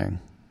terrible thing.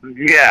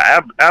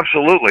 Yeah,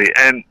 absolutely.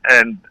 And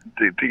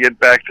to get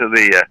back to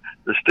the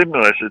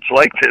stimulus, it's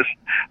like this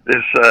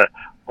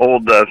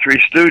old Three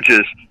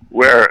Stooges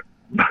where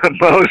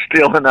Moe's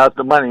dealing out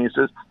the money. He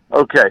says,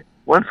 "Okay,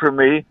 one for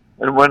me,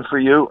 and one for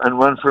you, and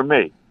one for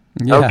me."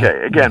 Yeah.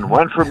 Okay, again,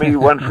 one for me,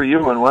 one for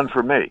you, and one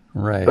for me.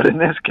 Right. But in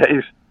this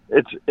case,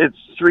 it's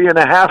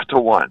 3.5 to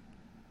 1.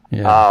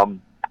 Yeah.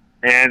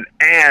 And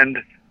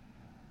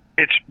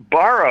it's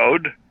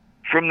borrowed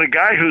from the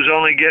guy who's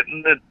only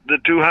getting the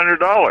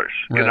 $200,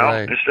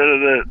 instead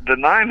of the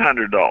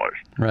 $900.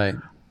 Right.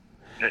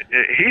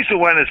 He's the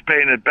one that's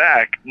paying it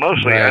back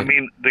mostly. Right. I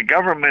mean, the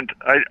government.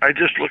 I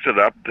just looked it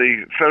up.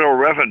 The federal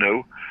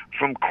revenue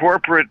from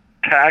corporate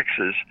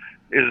taxes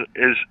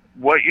is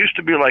what used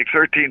to be like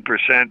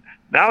 13%.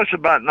 Now it's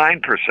about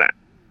 9%.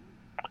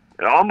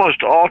 It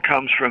almost all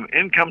comes from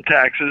income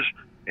taxes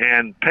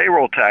and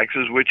payroll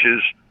taxes, which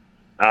is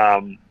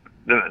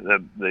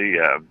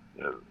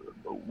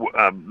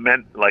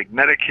like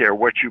Medicare,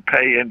 what you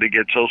pay in to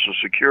get Social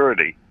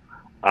Security,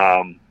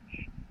 and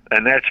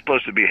that's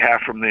supposed to be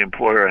half from the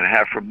employer and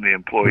half from the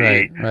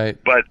employee. Right.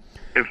 But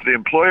if the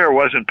employer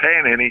wasn't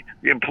paying any,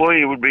 the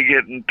employee would be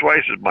getting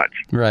twice as much.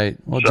 Right.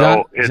 Well,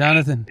 so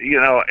Jonathan,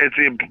 it's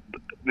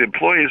the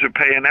employees are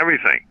paying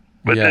everything.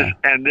 But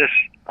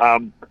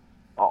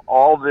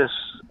all this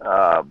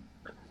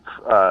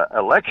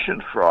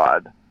election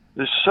fraud.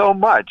 There's so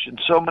much in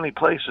so many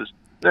places.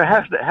 There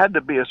had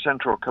to be a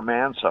central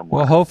command somewhere.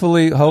 Well,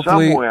 hopefully,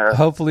 somewhere.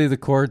 Hopefully,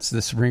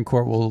 the Supreme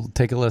Court will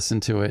take a listen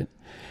to it,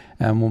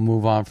 and we'll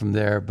move on from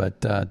there.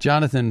 But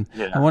Jonathan,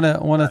 I want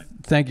to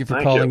thank you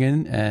for calling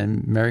in,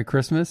 and Merry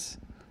Christmas,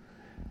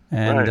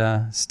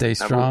 and stay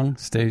strong,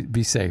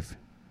 be safe.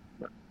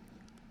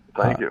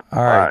 Thank you.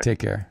 All right, take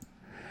care.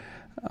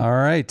 All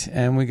right,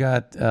 and we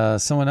got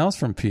someone else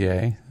from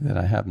PA that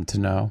I happen to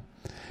know,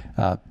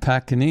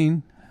 Pat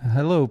Canine.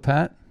 Hello,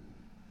 Pat.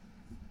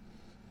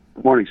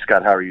 Good morning,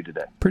 Scott. How are you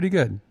today? Pretty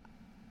good.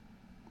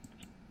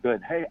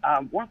 Good. Hey,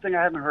 one thing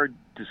I haven't heard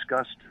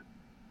discussed,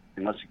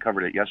 unless you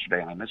covered it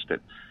yesterday and I missed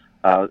it,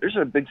 there's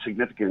a big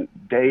significant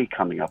day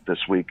coming up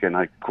this week, and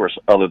of course,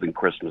 other than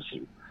Christmas,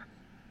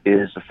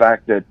 is the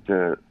fact that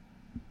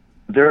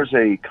there's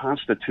a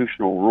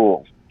constitutional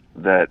rule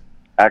that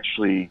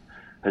actually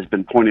has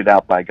been pointed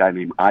out by a guy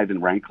named Ivan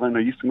Ranklin.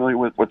 Are you familiar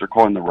with what they're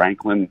calling the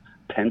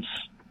Ranklin-Pence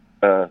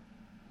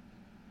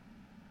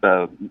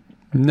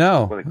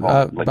No,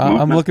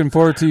 I'm looking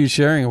forward to you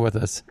sharing it with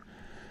us.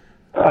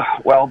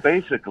 Well,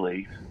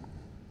 basically,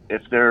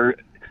 if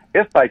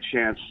by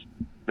chance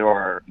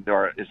there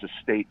is a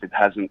state that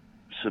hasn't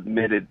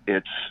submitted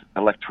its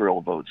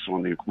electoral votes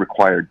on the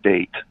required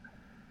date,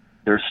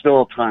 there's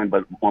still time,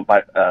 but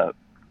by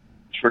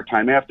short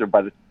time after,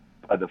 by the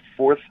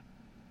fourth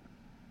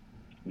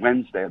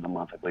Wednesday of the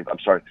month, I believe. I'm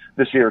sorry.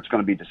 This year it's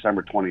going to be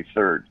December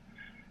 23rd.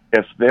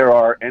 If there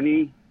are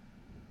any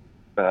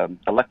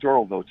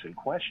electoral votes in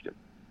question,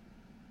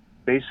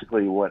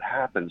 basically what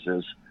happens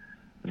is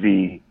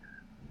the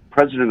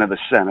president of the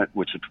Senate,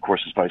 which of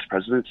course is Vice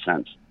President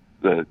Pence,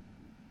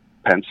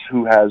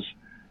 who has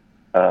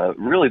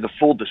really the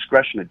full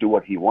discretion to do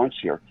what he wants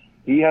here.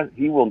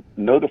 He will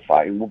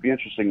notify, and it will be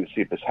interesting to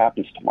see if this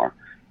happens tomorrow.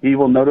 He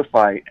will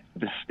notify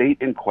the state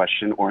in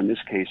question, or in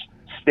this case,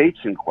 states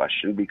in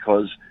question,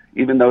 because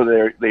even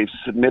though they've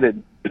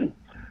submitted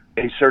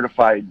a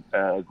certified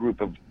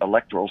group of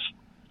electorals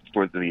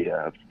for through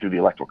the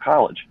Electoral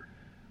College,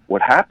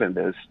 what happened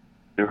is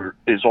there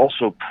is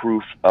also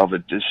proof of a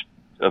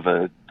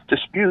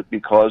dispute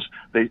because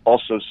they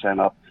also sent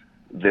up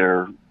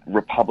their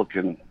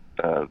Republican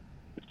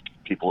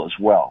people as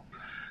well.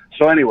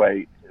 So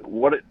anyway,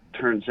 what it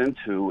turns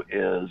into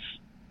is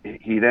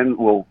he then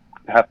will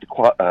have to,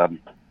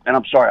 and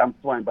I'm sorry, I'm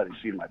flying by the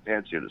seat of my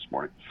pants here this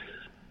morning.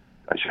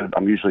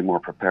 I'm usually more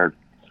prepared.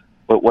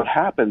 But what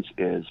happens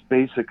is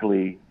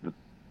basically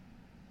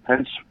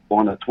Pence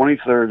on the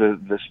 23rd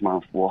of this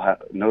month will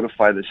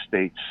notify the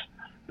states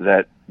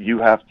that you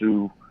have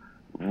to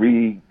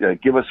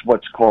give us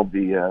what's called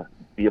the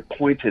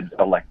appointed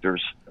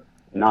electors,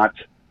 not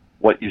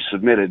what you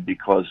submitted,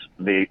 because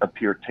they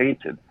appear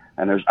tainted.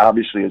 And there's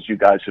obviously, as you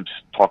guys have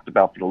talked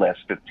about for the last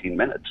 15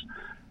 minutes,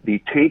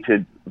 the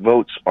tainted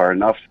votes are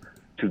enough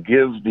to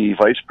give the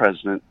vice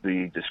president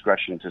the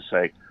discretion to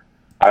say,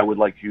 I would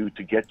like you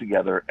to get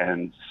together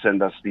and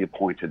send us the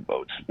appointed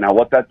votes. Now,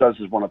 what that does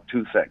is one of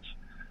two things.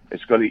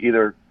 It's going to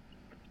either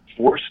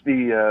force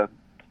the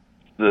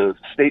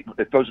state,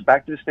 it goes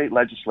back to the state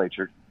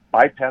legislature,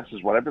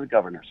 bypasses whatever the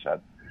governor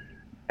said,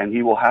 and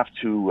he will have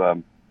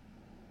to,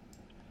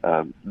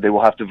 they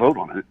will have to vote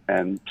on it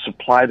and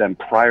supply them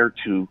prior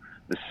to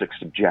the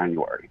 6th of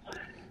January.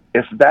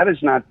 If that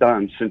is not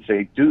done, since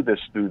they do this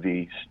through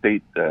the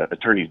state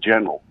attorney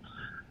general,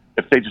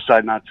 if they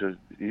decide not to,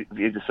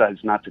 he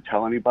decides not to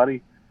tell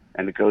anybody,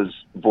 and it goes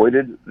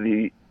voided,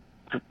 the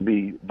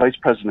vice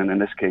president in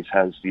this case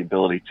has the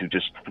ability to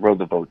just throw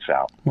the votes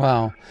out.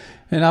 Wow.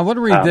 And I want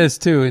to read this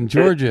too in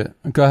Georgia.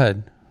 Go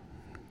ahead.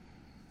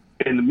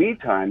 In the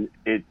meantime,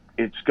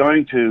 it's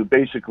going to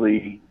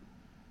basically,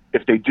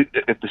 if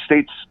the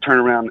states turn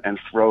around and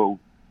throw,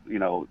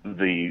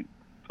 the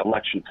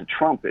election to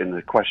Trump in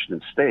the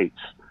question states,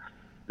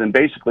 then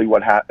basically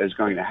what is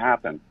going to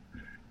happen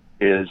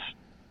is,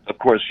 of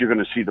course, you're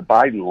going to see the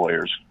Biden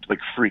lawyers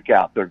freak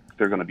out. They're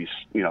going to be,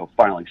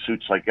 filing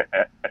suits like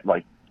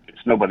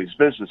it's nobody's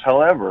business.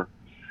 However,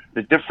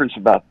 the difference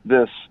about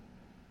this,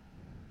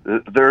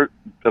 their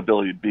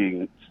ability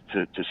being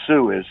to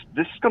sue, is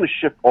this is going to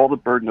shift all the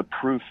burden of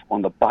proof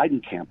on the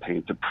Biden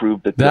campaign to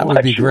prove that the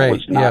would be election great.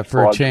 was not Yeah, for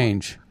fraudulent. a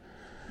change.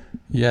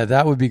 Yeah,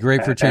 that would be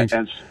great for change.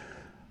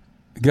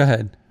 Go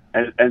ahead.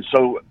 And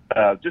so,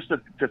 just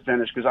to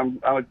finish, because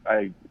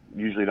I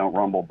usually don't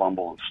rumble,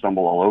 bumble, and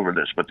stumble all over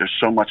this, but there's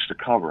so much to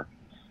cover.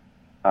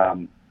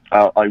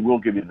 I will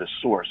give you the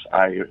source.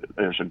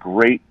 There's a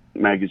great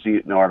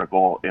magazine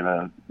article in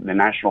the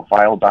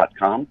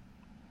nationalfile.com.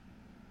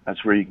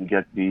 That's where you can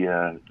get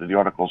the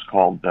article's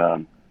called.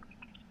 Give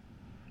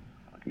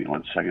me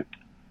 1 second.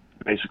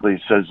 Basically,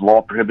 it says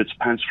law prohibits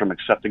Pence from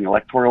accepting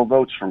electoral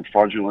votes from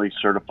fraudulently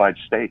certified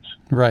states.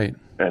 Right.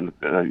 And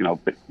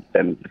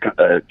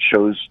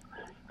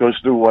goes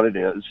through what it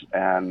is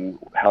and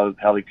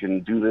how he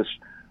can do this,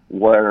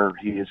 where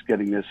he is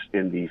getting this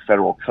in the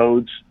federal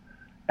codes,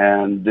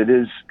 and it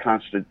is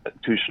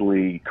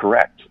constitutionally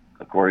correct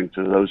according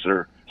to those that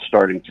are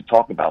starting to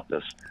talk about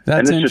this.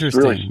 That's and this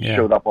interesting. Just really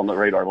showed up on the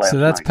radar last night. So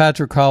that's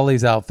Patrick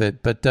Hawley's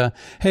outfit. But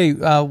hey,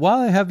 while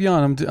I have you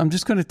on, I'm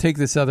just going to take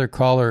this other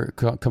caller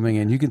coming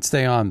in. You can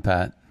stay on,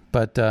 Pat.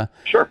 But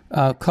sure,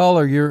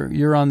 caller,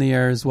 you're on the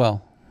air as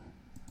well.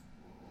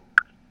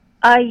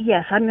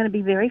 Yes, I'm going to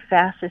be very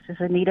fast. This is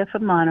Anita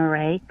from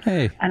Monterey.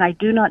 Hey. And I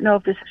do not know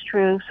if this is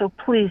true, so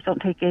please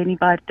don't take it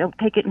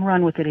and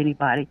run with it,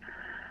 anybody.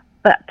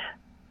 But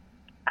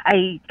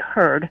I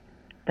heard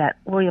that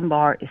William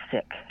Barr is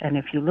sick. And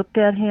if you looked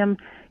at him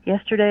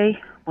yesterday,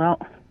 well,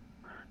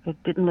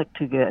 it didn't look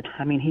too good.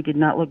 I mean, he did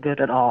not look good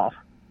at all.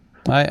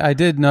 I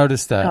did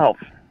notice that. So,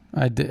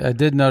 I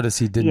did notice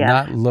he did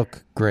not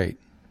look great.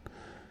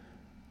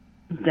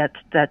 So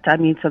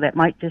that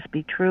might just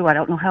be true. I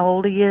don't know how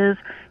old he is.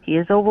 He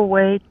is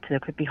overweight. There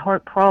could be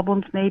heart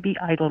problems, maybe.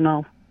 I don't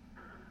know.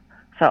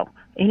 So,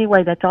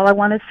 anyway, that's all I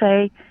want to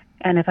say.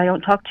 And if I don't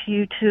talk to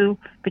you two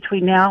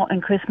between now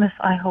and Christmas,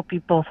 I hope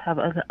you both have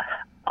an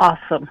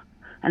awesome,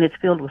 and it's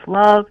filled with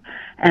love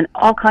and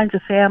all kinds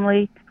of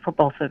family for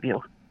both of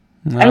you.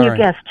 And your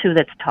guest, too,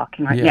 that's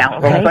talking right now,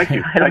 okay? Well, thank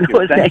you.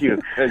 Thank you.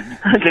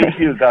 Thank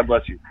you. God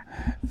bless you.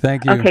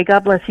 Thank you. Okay,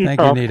 God bless you both.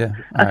 Thank you,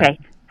 Anita. All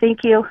right.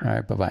 Thank you. All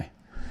right, bye-bye.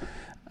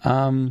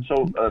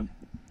 So,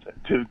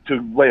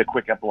 to lay a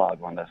quick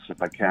epilogue on this,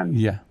 if I can.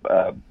 Yeah.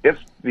 If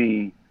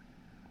the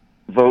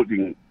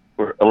voting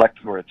or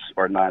electorates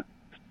are not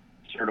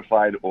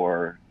certified,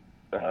 or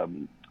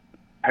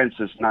Pence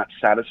is not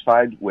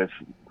satisfied with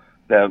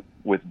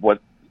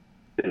what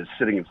is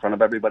sitting in front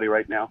of everybody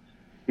right now,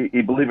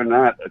 he, believe it or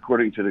not,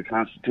 according to the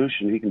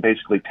Constitution, he can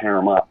basically tear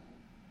them up.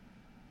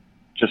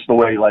 just the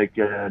way like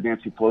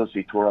Nancy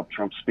Pelosi tore up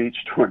Trump's speech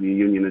during the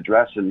Union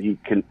address, and he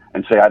can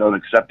say, I don't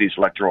accept these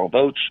electoral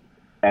votes,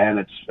 and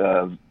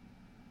it's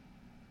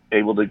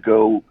able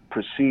to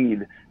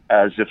proceed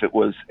as if it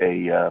was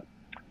a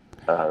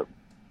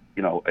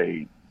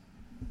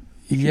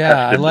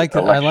Yeah, I like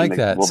that. I like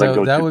that.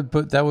 So that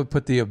would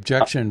put the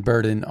objection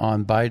burden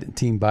on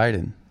Team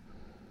Biden.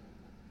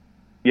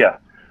 Yeah,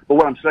 but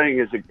what I'm saying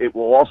is it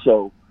will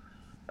also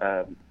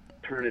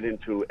turn it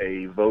into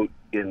a vote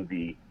in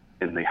the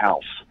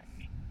House.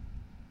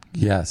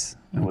 Yes.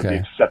 Okay. It would be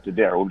accepted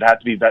there. It would have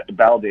to be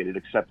validated.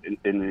 Except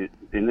in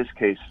this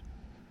case,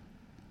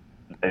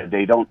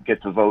 they don't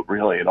get to vote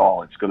really at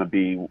all. It's going to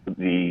be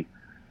the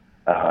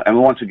and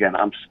once again,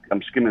 I'm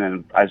skimming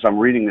and as I'm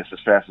reading this as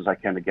fast as I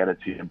can to get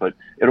it to you, but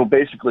it'll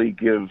basically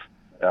give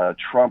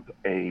Trump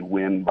a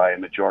win by a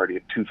majority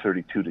of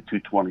 232 to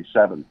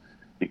 227,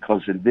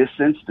 because in this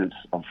instance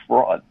of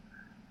fraud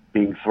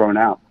being thrown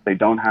out, they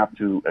don't have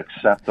to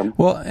accept them.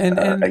 Well, and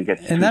get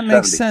and that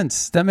makes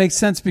sense. That makes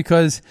sense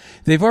because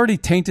they've already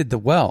tainted the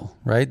well,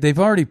 right? They've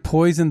already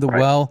poisoned the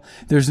well.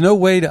 There's no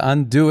way to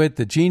undo it.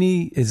 The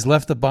genie is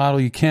left the bottle.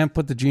 You can't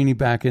put the genie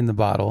back in the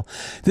bottle.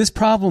 This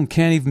problem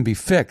can't even be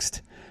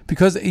fixed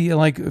because,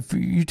 like, if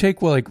you take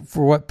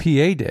for what PA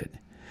did,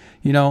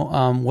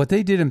 what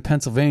they did in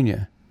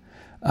Pennsylvania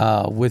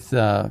with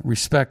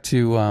respect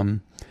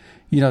to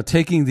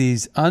taking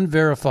these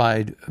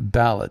unverified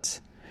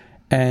ballots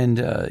and,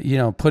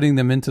 putting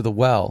them into the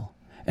well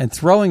and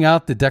throwing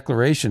out the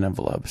declaration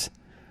envelopes.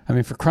 I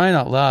mean, for crying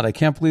out loud, I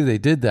can't believe they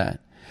did that.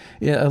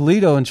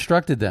 Alito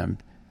instructed them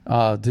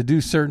to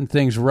do certain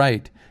things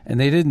right, and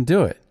they didn't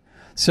do it.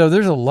 So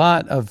there's a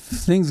lot of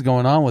things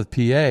going on with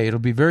PA. It'll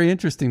be very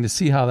interesting to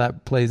see how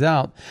that plays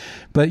out.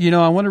 But,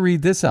 I want to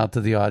read this out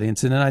to the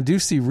audience, and then I do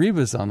see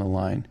Reba's on the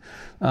line.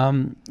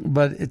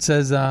 But it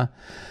says...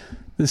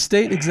 the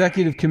State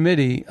Executive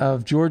Committee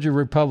of Georgia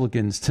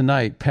Republicans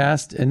tonight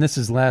passed, and this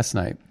is last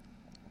night,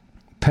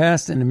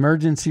 passed an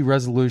emergency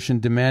resolution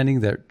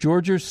demanding that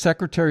Georgia's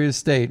Secretary of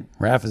State,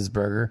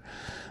 Raffensperger,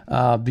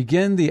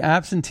 begin the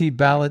absentee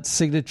ballot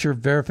signature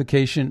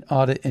verification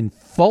audit in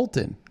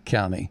Fulton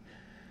County.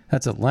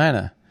 That's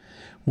Atlanta,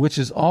 which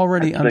is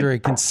already under a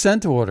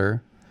consent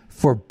order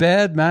for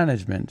bad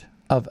management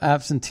of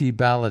absentee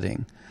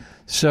balloting.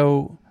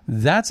 So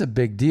that's a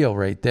big deal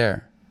right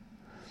there.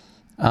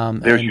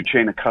 There's your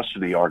chain of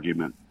custody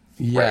argument.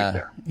 Yeah, right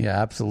there.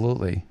 Yeah,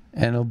 absolutely.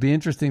 And it'll be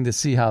interesting to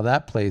see how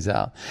that plays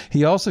out.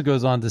 He also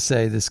goes on to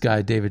say, this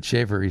guy, David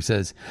Shaver, he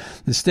says,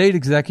 the State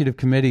Executive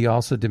Committee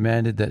also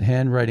demanded that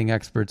handwriting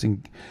experts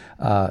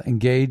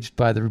engaged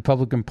by the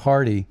Republican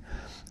Party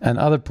and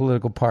other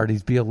political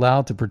parties be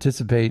allowed to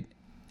participate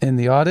in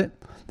the audit.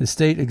 The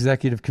State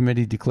Executive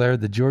Committee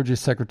declared the Georgia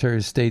Secretary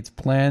of State's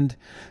planned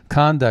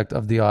conduct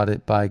of the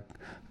audit by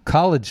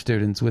college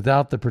students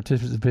without the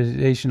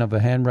participation of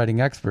a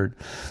handwriting expert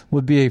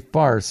would be a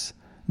farce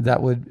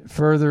that would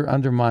further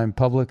undermine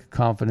public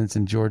confidence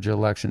in Georgia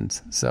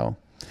elections. So,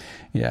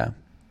 yeah,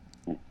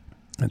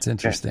 that's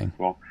interesting. Okay.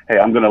 Well, hey,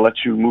 I'm going to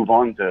let you move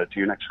on to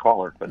your next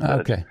caller. But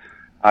okay.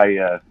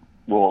 I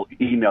will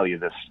email you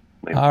this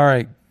later. All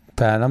right,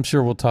 Pat. I'm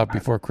sure we'll talk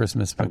before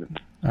Christmas. But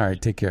all right,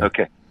 take care.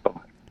 Okay.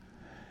 Bye-bye.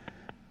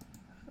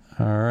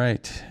 All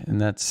right, and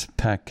that's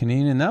Pat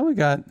Canine. And now we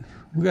got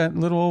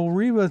little old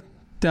Reba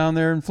down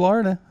there in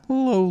Florida.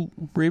 Hello,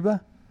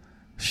 Reba.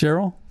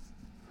 Cheryl?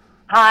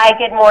 Hi,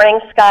 good morning,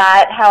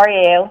 Scott. How are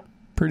you?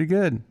 Pretty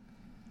good.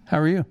 How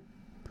are you?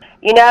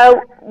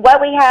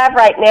 What we have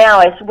right now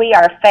is we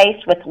are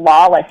faced with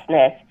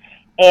lawlessness,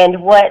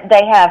 and what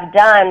they have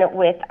done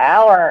with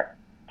our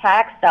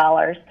tax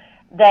dollars,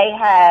 they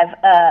have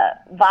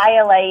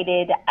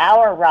violated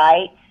our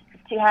rights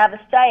to have a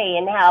say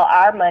in how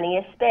our money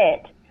is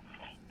spent.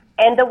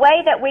 And the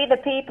way that we, the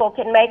people,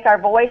 can make our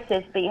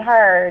voices be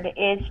heard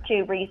is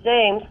to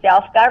resume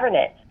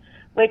self-governance,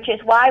 which is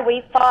why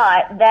we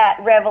fought that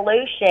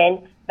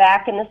revolution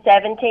back in the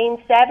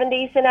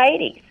 1770s and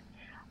 80s.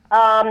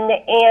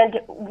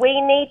 And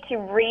we need to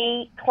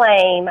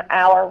reclaim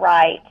our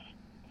rights.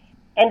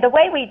 And the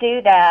way we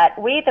do that,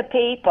 we, the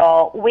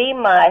people, we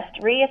must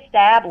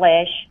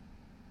reestablish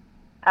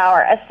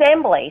our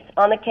assemblies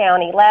on the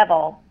county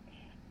level.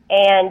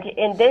 And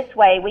in this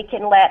way, we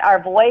can let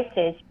our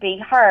voices be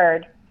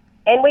heard.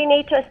 And we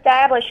need to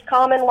establish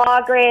common law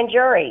grand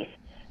juries.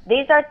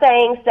 These are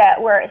things that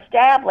were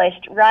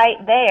established right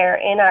there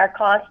in our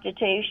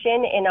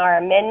Constitution, in our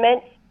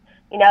amendments.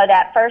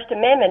 That First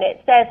Amendment,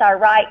 it says our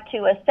right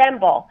to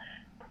assemble.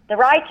 The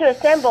right to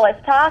assemble is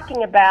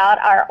talking about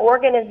our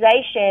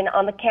organization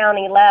on the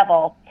county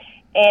level.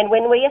 And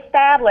when we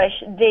establish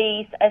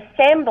these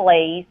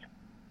assemblies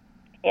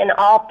in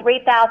all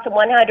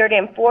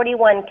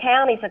 3,141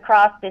 counties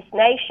across this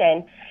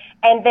nation,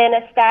 and then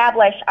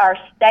establish our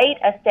state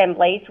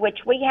assemblies,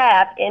 which we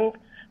have in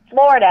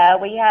Florida.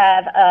 We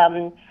have,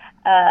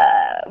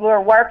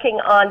 we're working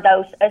on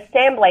those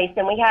assemblies,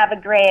 and we have a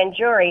grand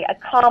jury, a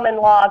common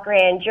law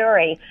grand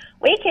jury.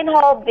 We can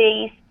hold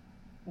these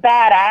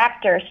bad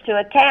actors to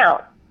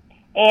account,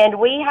 and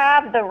we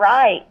have the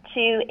right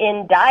to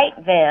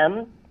indict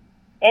them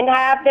and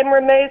have them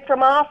removed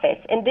from office.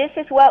 And this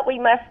is what we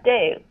must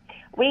do.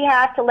 We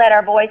have to let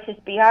our voices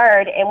be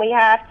heard, and we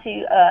have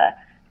to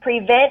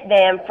prevent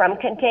them from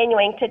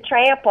continuing to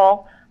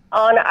trample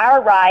on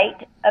our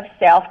right of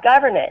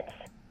self-governance.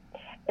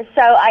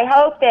 So I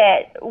hope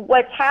that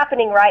what's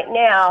happening right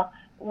now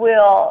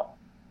will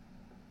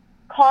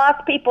cause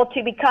people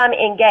to become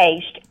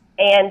engaged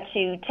and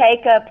to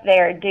take up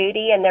their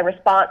duty and their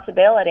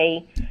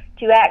responsibility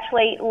to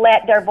actually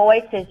let their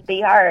voices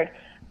be heard.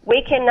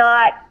 We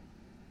cannot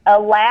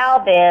allow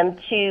them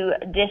to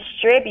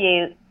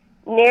distribute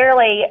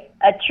nearly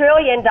 $1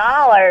 trillion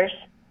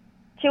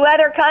to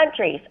other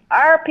countries.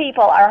 Our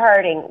people are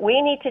hurting.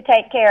 We need to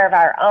take care of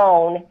our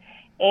own,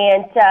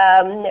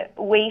 and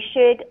we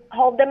should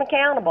hold them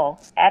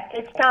accountable at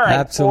this time.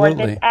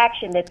 Absolutely. For this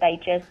action that they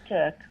just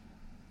took.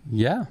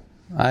 Yeah,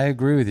 I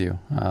agree with you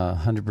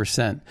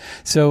 100%.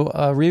 So,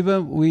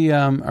 Reba, we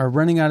are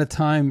running out of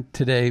time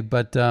today,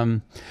 but I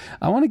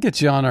want to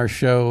get you on our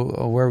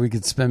show where we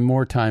could spend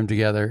more time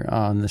together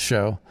on the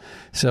show.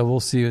 So we'll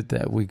see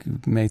that we can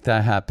make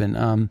that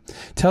happen.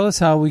 Tell us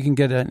how we can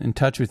get in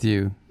touch with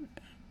you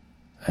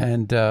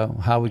and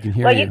how we can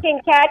hear you. Well, you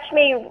can catch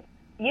me.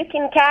 You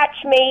can catch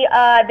me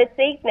this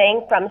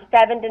evening from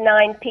 7 to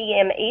 9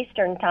 p.m.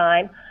 Eastern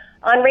Time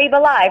on Reba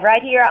Live,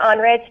 right here on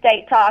Red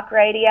State Talk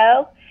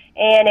Radio.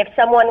 And if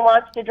someone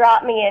wants to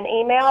drop me an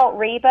email,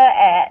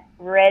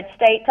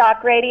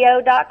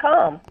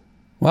 reba@redstatetalkradio.com.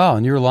 Wow,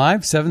 and you're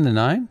live 7 to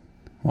 9?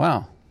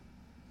 Wow.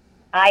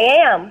 I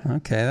am.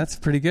 Okay, that's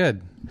pretty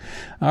good.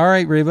 All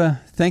right,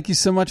 Reba, thank you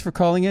so much for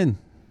calling in.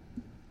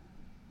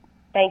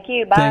 Thank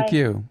you. Bye. Thank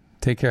you.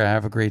 Take care.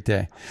 Have a great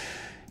day.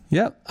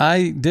 Yep,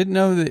 I didn't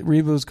know that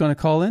Reba was going to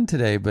call in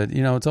today, but,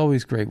 it's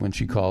always great when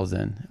she calls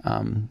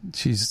in.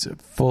 She's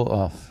full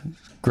of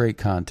great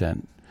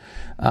content.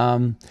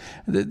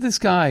 This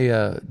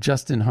guy,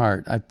 Justin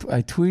Hart, I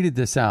tweeted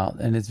this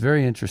out, and it's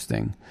very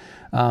interesting.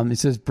 It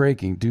says,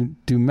 breaking,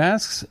 do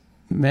masks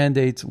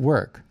mandates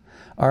work?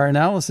 Our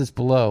analysis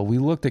below, we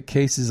looked at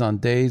cases on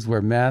days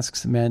where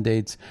masks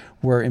mandates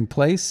were in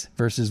place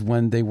versus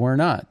when they were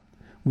not.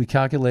 We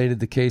calculated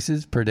the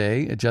cases per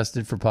day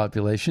adjusted for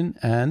population,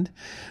 and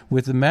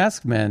with the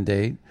mask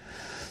mandate,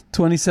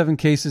 27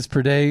 cases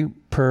per day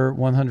per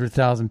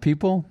 100,000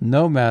 people.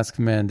 No mask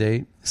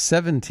mandate,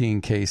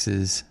 17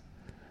 cases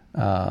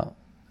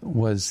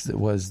was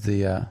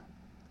the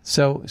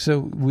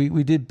so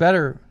we did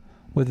better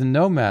with a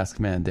no mask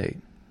mandate.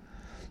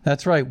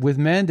 That's right. With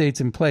mandates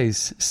in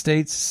place,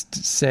 states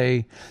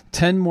say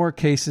 10 more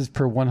cases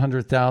per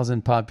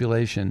 100,000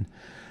 population.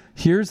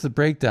 Here's the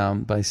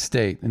breakdown by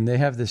state, and they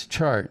have this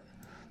chart,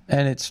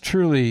 and it's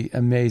truly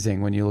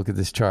amazing when you look at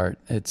this chart.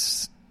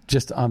 It's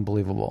just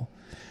unbelievable.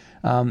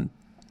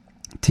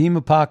 Team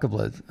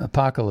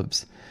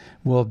Apocalypse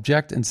will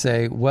object and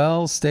say,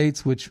 well,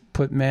 states which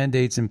put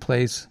mandates in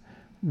place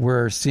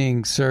were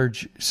seeing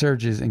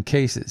surges in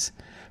cases.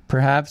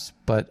 Perhaps,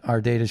 but our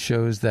data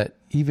shows that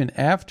even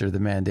after the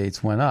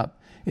mandates went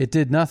up, it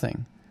did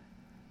nothing.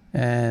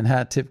 And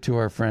hat tip to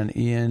our friend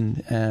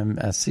Ian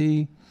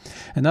MSC.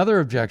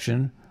 Another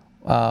objection,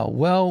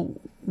 well,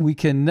 we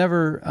can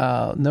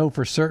never know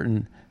for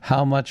certain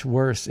how much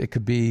worse it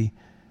could be,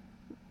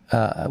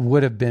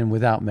 would have been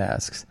without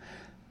masks.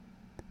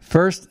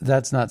 First,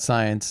 that's not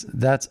science.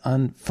 That's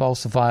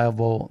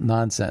unfalsifiable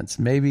nonsense.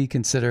 Maybe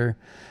consider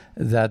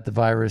that the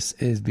virus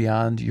is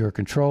beyond your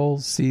control.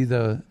 See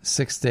these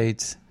 6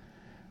 states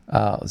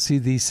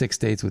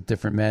with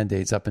different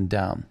mandates up and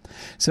down.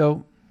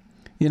 So,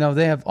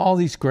 they have all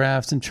these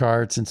graphs and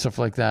charts and stuff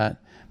like that.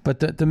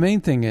 But the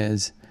main thing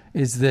is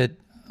that,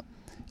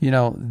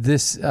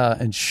 this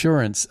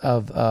insurance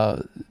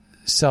of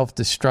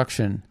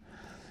self-destruction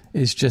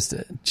is just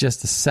a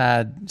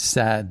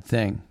sad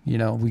thing.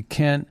 We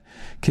can't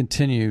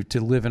continue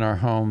to live in our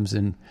homes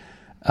and,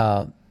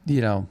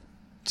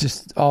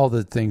 just all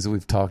the things that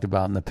we've talked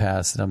about in the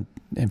past,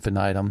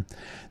 infinitum,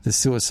 the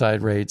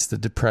suicide rates, the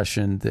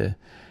depression, the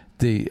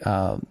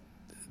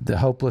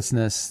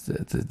hopelessness,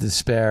 the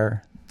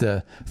despair,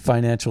 the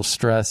financial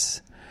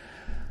stress,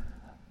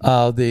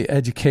 the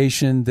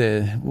education,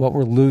 what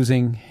we're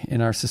losing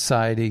in our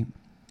society.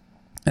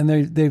 And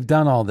they've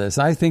done all this.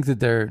 I think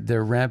that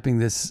they're ramping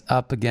this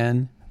up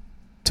again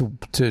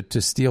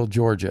to steal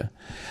Georgia.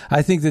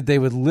 I think that they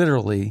would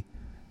literally,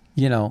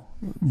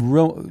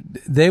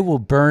 they will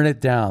burn it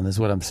down, is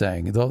what I'm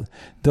saying.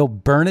 They'll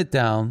burn it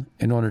down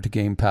in order to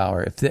gain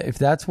power. If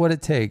that's what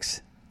it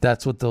takes,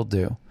 that's what they'll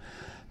do,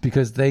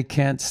 because they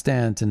can't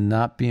stand to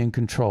not be in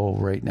control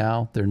right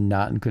now. They're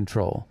not in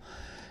control,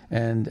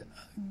 and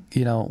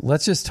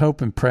let's just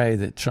hope and pray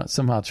that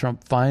somehow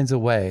Trump finds a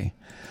way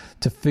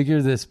to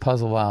figure this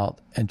puzzle out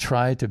and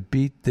try to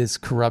beat this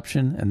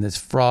corruption and this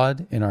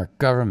fraud in our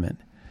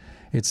government.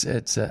 It's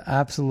an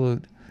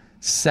absolute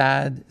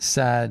sad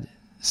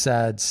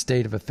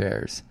state of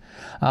affairs.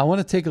 I want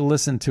to take a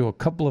listen to a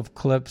couple of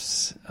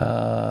clips.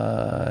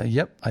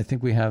 Yep, I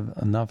think we have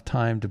enough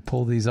time to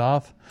pull these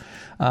off.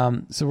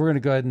 So we're going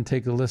to go ahead and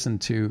take a listen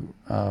to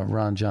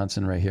Ron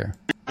Johnson right here.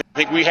 I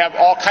think we have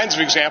all kinds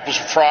of examples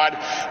of fraud,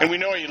 and we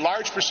know a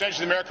large percentage of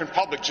the American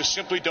public just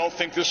simply don't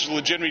think this is a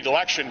legitimate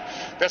election.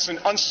 That's an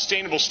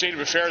unsustainable state of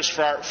affairs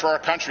for our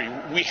country.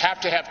 We have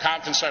to have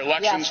confidence in our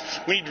elections.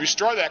 Yeah. We need to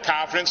restore that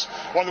confidence.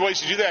 One of the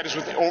ways to do that is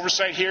with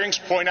oversight hearings,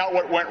 point out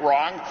what went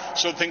wrong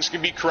so things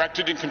can be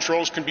corrected and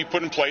controls can be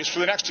put in place for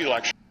the next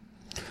election.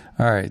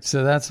 All right,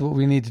 so that's what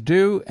we need to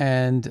do,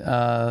 and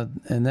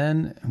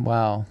then,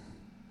 wow.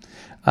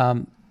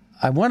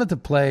 I wanted to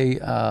play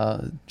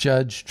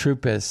Judge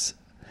Troupis,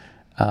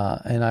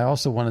 and I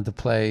also wanted to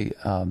play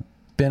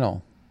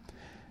Binnell.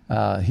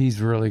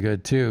 He's really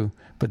good too,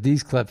 but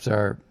these clips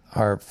are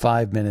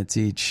 5 minutes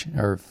each,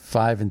 or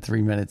 5 and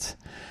 3 minutes,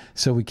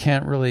 so we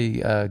can't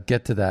really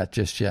get to that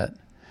just yet.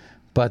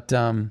 But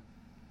in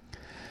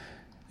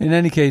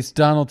any case,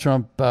 Donald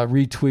Trump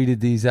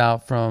retweeted these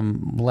out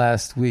from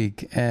last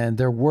week, and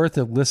they're worth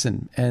a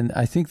listen. And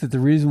I think that the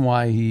reason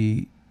why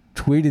he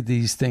tweeted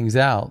these things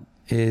out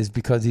is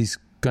because he's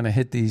going to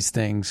hit these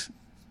things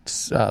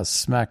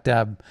smack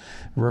dab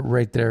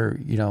right there,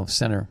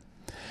 center.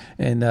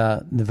 And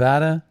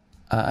Nevada,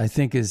 I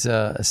think, is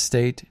a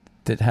state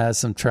that has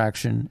some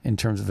traction in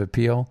terms of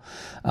appeal.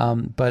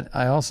 But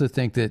I also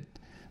think that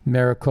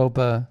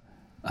Maricopa,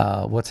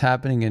 what's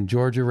happening in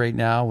Georgia right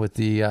now with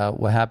the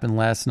what happened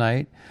last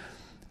night,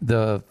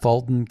 the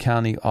Fulton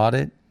County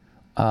audit,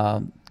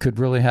 could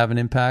really have an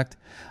impact.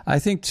 I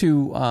think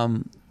too.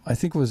 I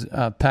think it was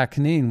Pat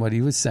Canine, what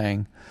he was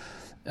saying.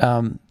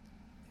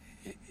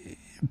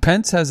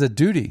 Pence has a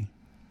duty,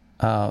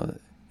 and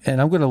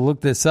I'm going to look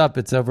this up.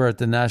 It's over at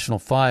the National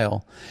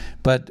File,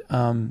 but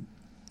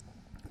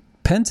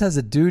Pence has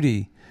a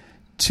duty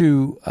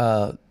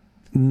to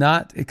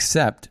not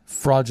accept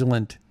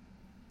fraudulent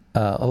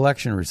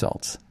election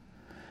results.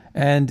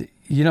 And,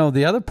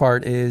 the other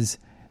part is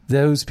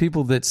those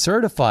people that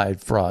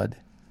certified fraud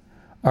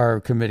are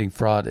committing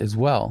fraud as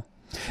well.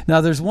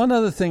 Now, there's one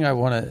other thing I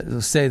want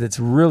to say that's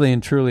really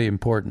and truly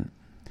important,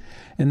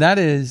 and that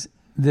is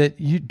that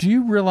do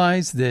you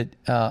realize that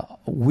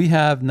we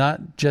have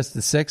not just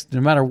the 6th,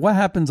 no matter what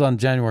happens on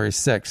January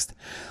 6th,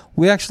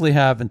 we actually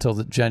have until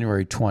the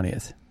January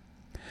 20th.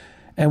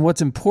 And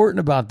what's important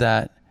about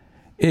that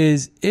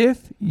is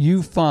if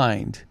you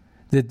find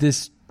that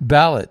this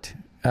ballot,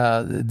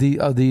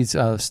 these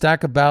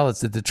stack of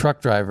ballots that the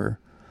truck driver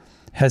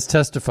has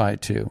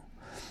testified to,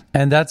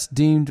 and that's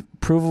deemed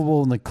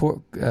provable in the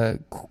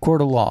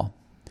court of law,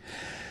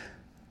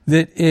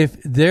 that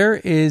if there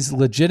is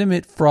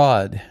legitimate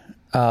fraud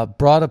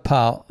brought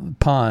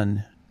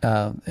upon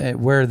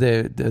where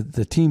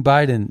the Team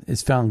Biden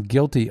is found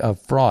guilty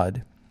of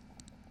fraud,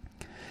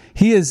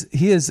 he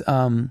is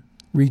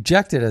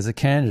rejected as a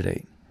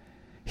candidate.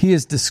 He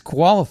is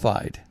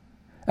disqualified,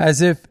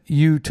 as if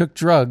you took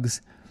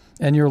drugs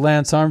and you're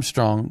Lance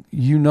Armstrong.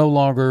 You no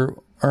longer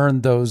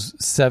earn those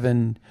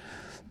 7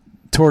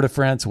 Tour de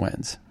France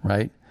wins,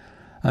 right?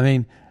 I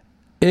mean,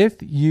 if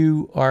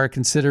you are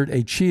considered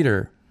a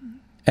cheater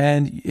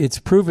and it's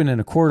proven in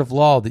a court of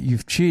law that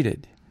you've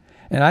cheated,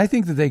 and I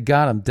think that they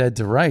got him dead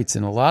to rights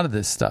in a lot of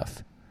this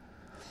stuff.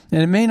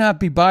 And it may not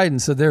be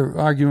Biden, so their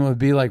argument would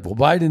be like, well,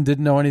 Biden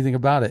didn't know anything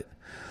about it.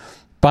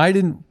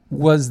 Biden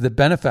was the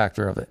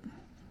benefactor of it.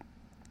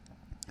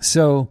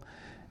 So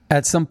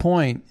at some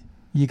point,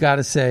 you got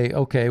to say,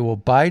 okay, well,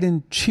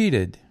 Biden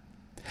cheated.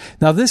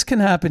 Now, this can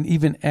happen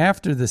even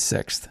after the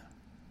 6th.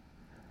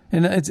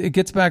 And it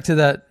gets back to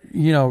that,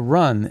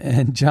 run.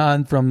 And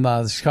John from the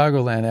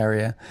Chicagoland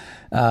area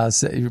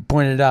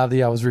pointed out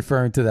that I was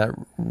referring to that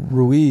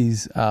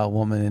Ruiz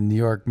woman in New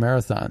York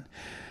Marathon.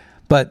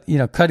 But,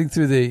 cutting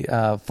through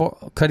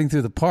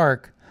the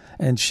park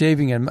and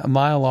shaving a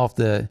mile off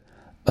the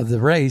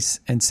race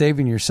and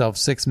saving yourself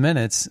 6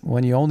 minutes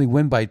when you only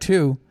win by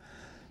 2,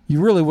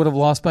 you really would have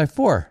lost by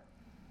 4,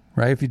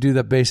 right? If you do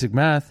that basic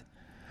math.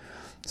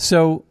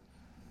 So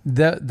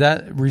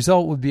that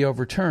result would be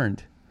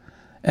overturned.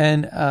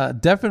 And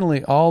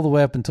definitely all the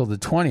way up until the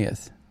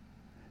 20th,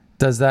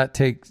 does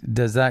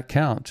that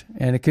count?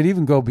 And it could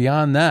even go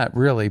beyond that,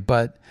 really.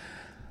 But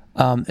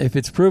if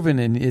it's proven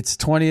and it's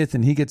 20th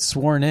and he gets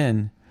sworn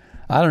in,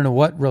 I don't know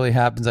what really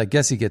happens. I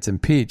guess he gets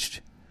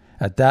impeached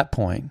at that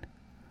point.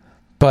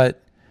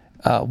 But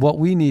what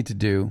we need to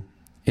do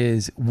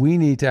is we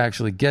need to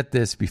actually get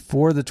this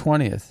before the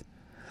 20th,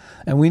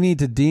 and we need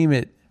to deem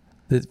it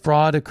that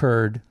fraud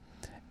occurred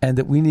and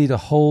that we need to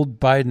hold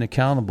Biden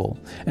accountable.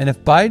 And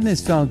if Biden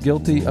is found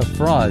guilty of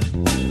fraud,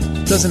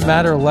 it doesn't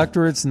matter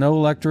electorates, no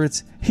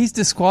electorates, he's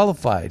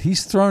disqualified.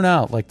 He's thrown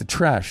out like the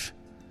trash.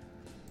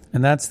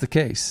 And that's the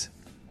case.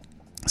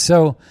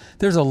 So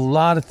there's a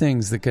lot of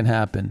things that can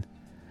happen.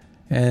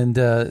 And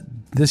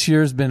this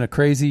year's been a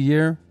crazy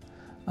year.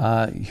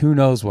 Who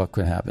knows what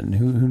could happen?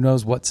 Who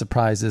knows what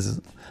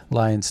surprises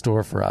lie in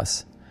store for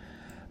us?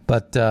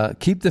 But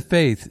keep the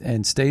faith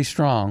and stay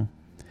strong,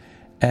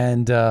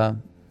 and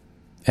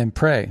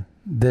pray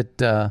that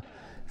the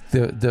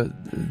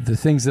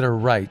things that are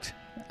right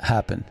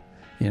happen.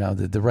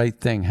 The right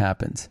thing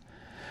happens.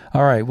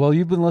 All right. Well,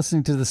 you've been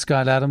listening to The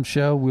Scott Adams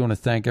Show. We want to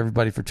thank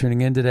everybody for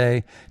tuning in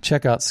today.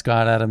 Check out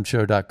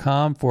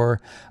scottadamshow.com for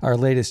our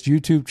latest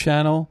YouTube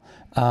channel.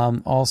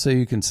 Also,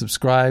 you can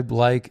subscribe,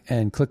 like,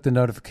 and click the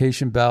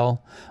notification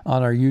bell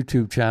on our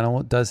YouTube channel.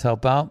 It does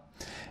help out.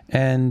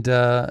 And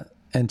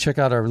check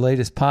out our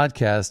latest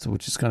podcast,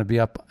 which is going to be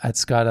up at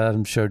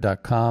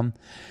scottadamshow.com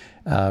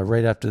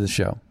right after the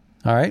show.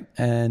 All right.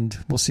 And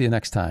we'll see you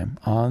next time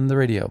on the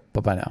radio.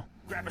 Bye-bye now.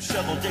 Grab a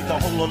shovel, dig the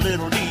hole a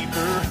little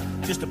deeper,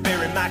 just to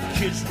bury my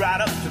kids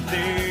right up to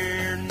there.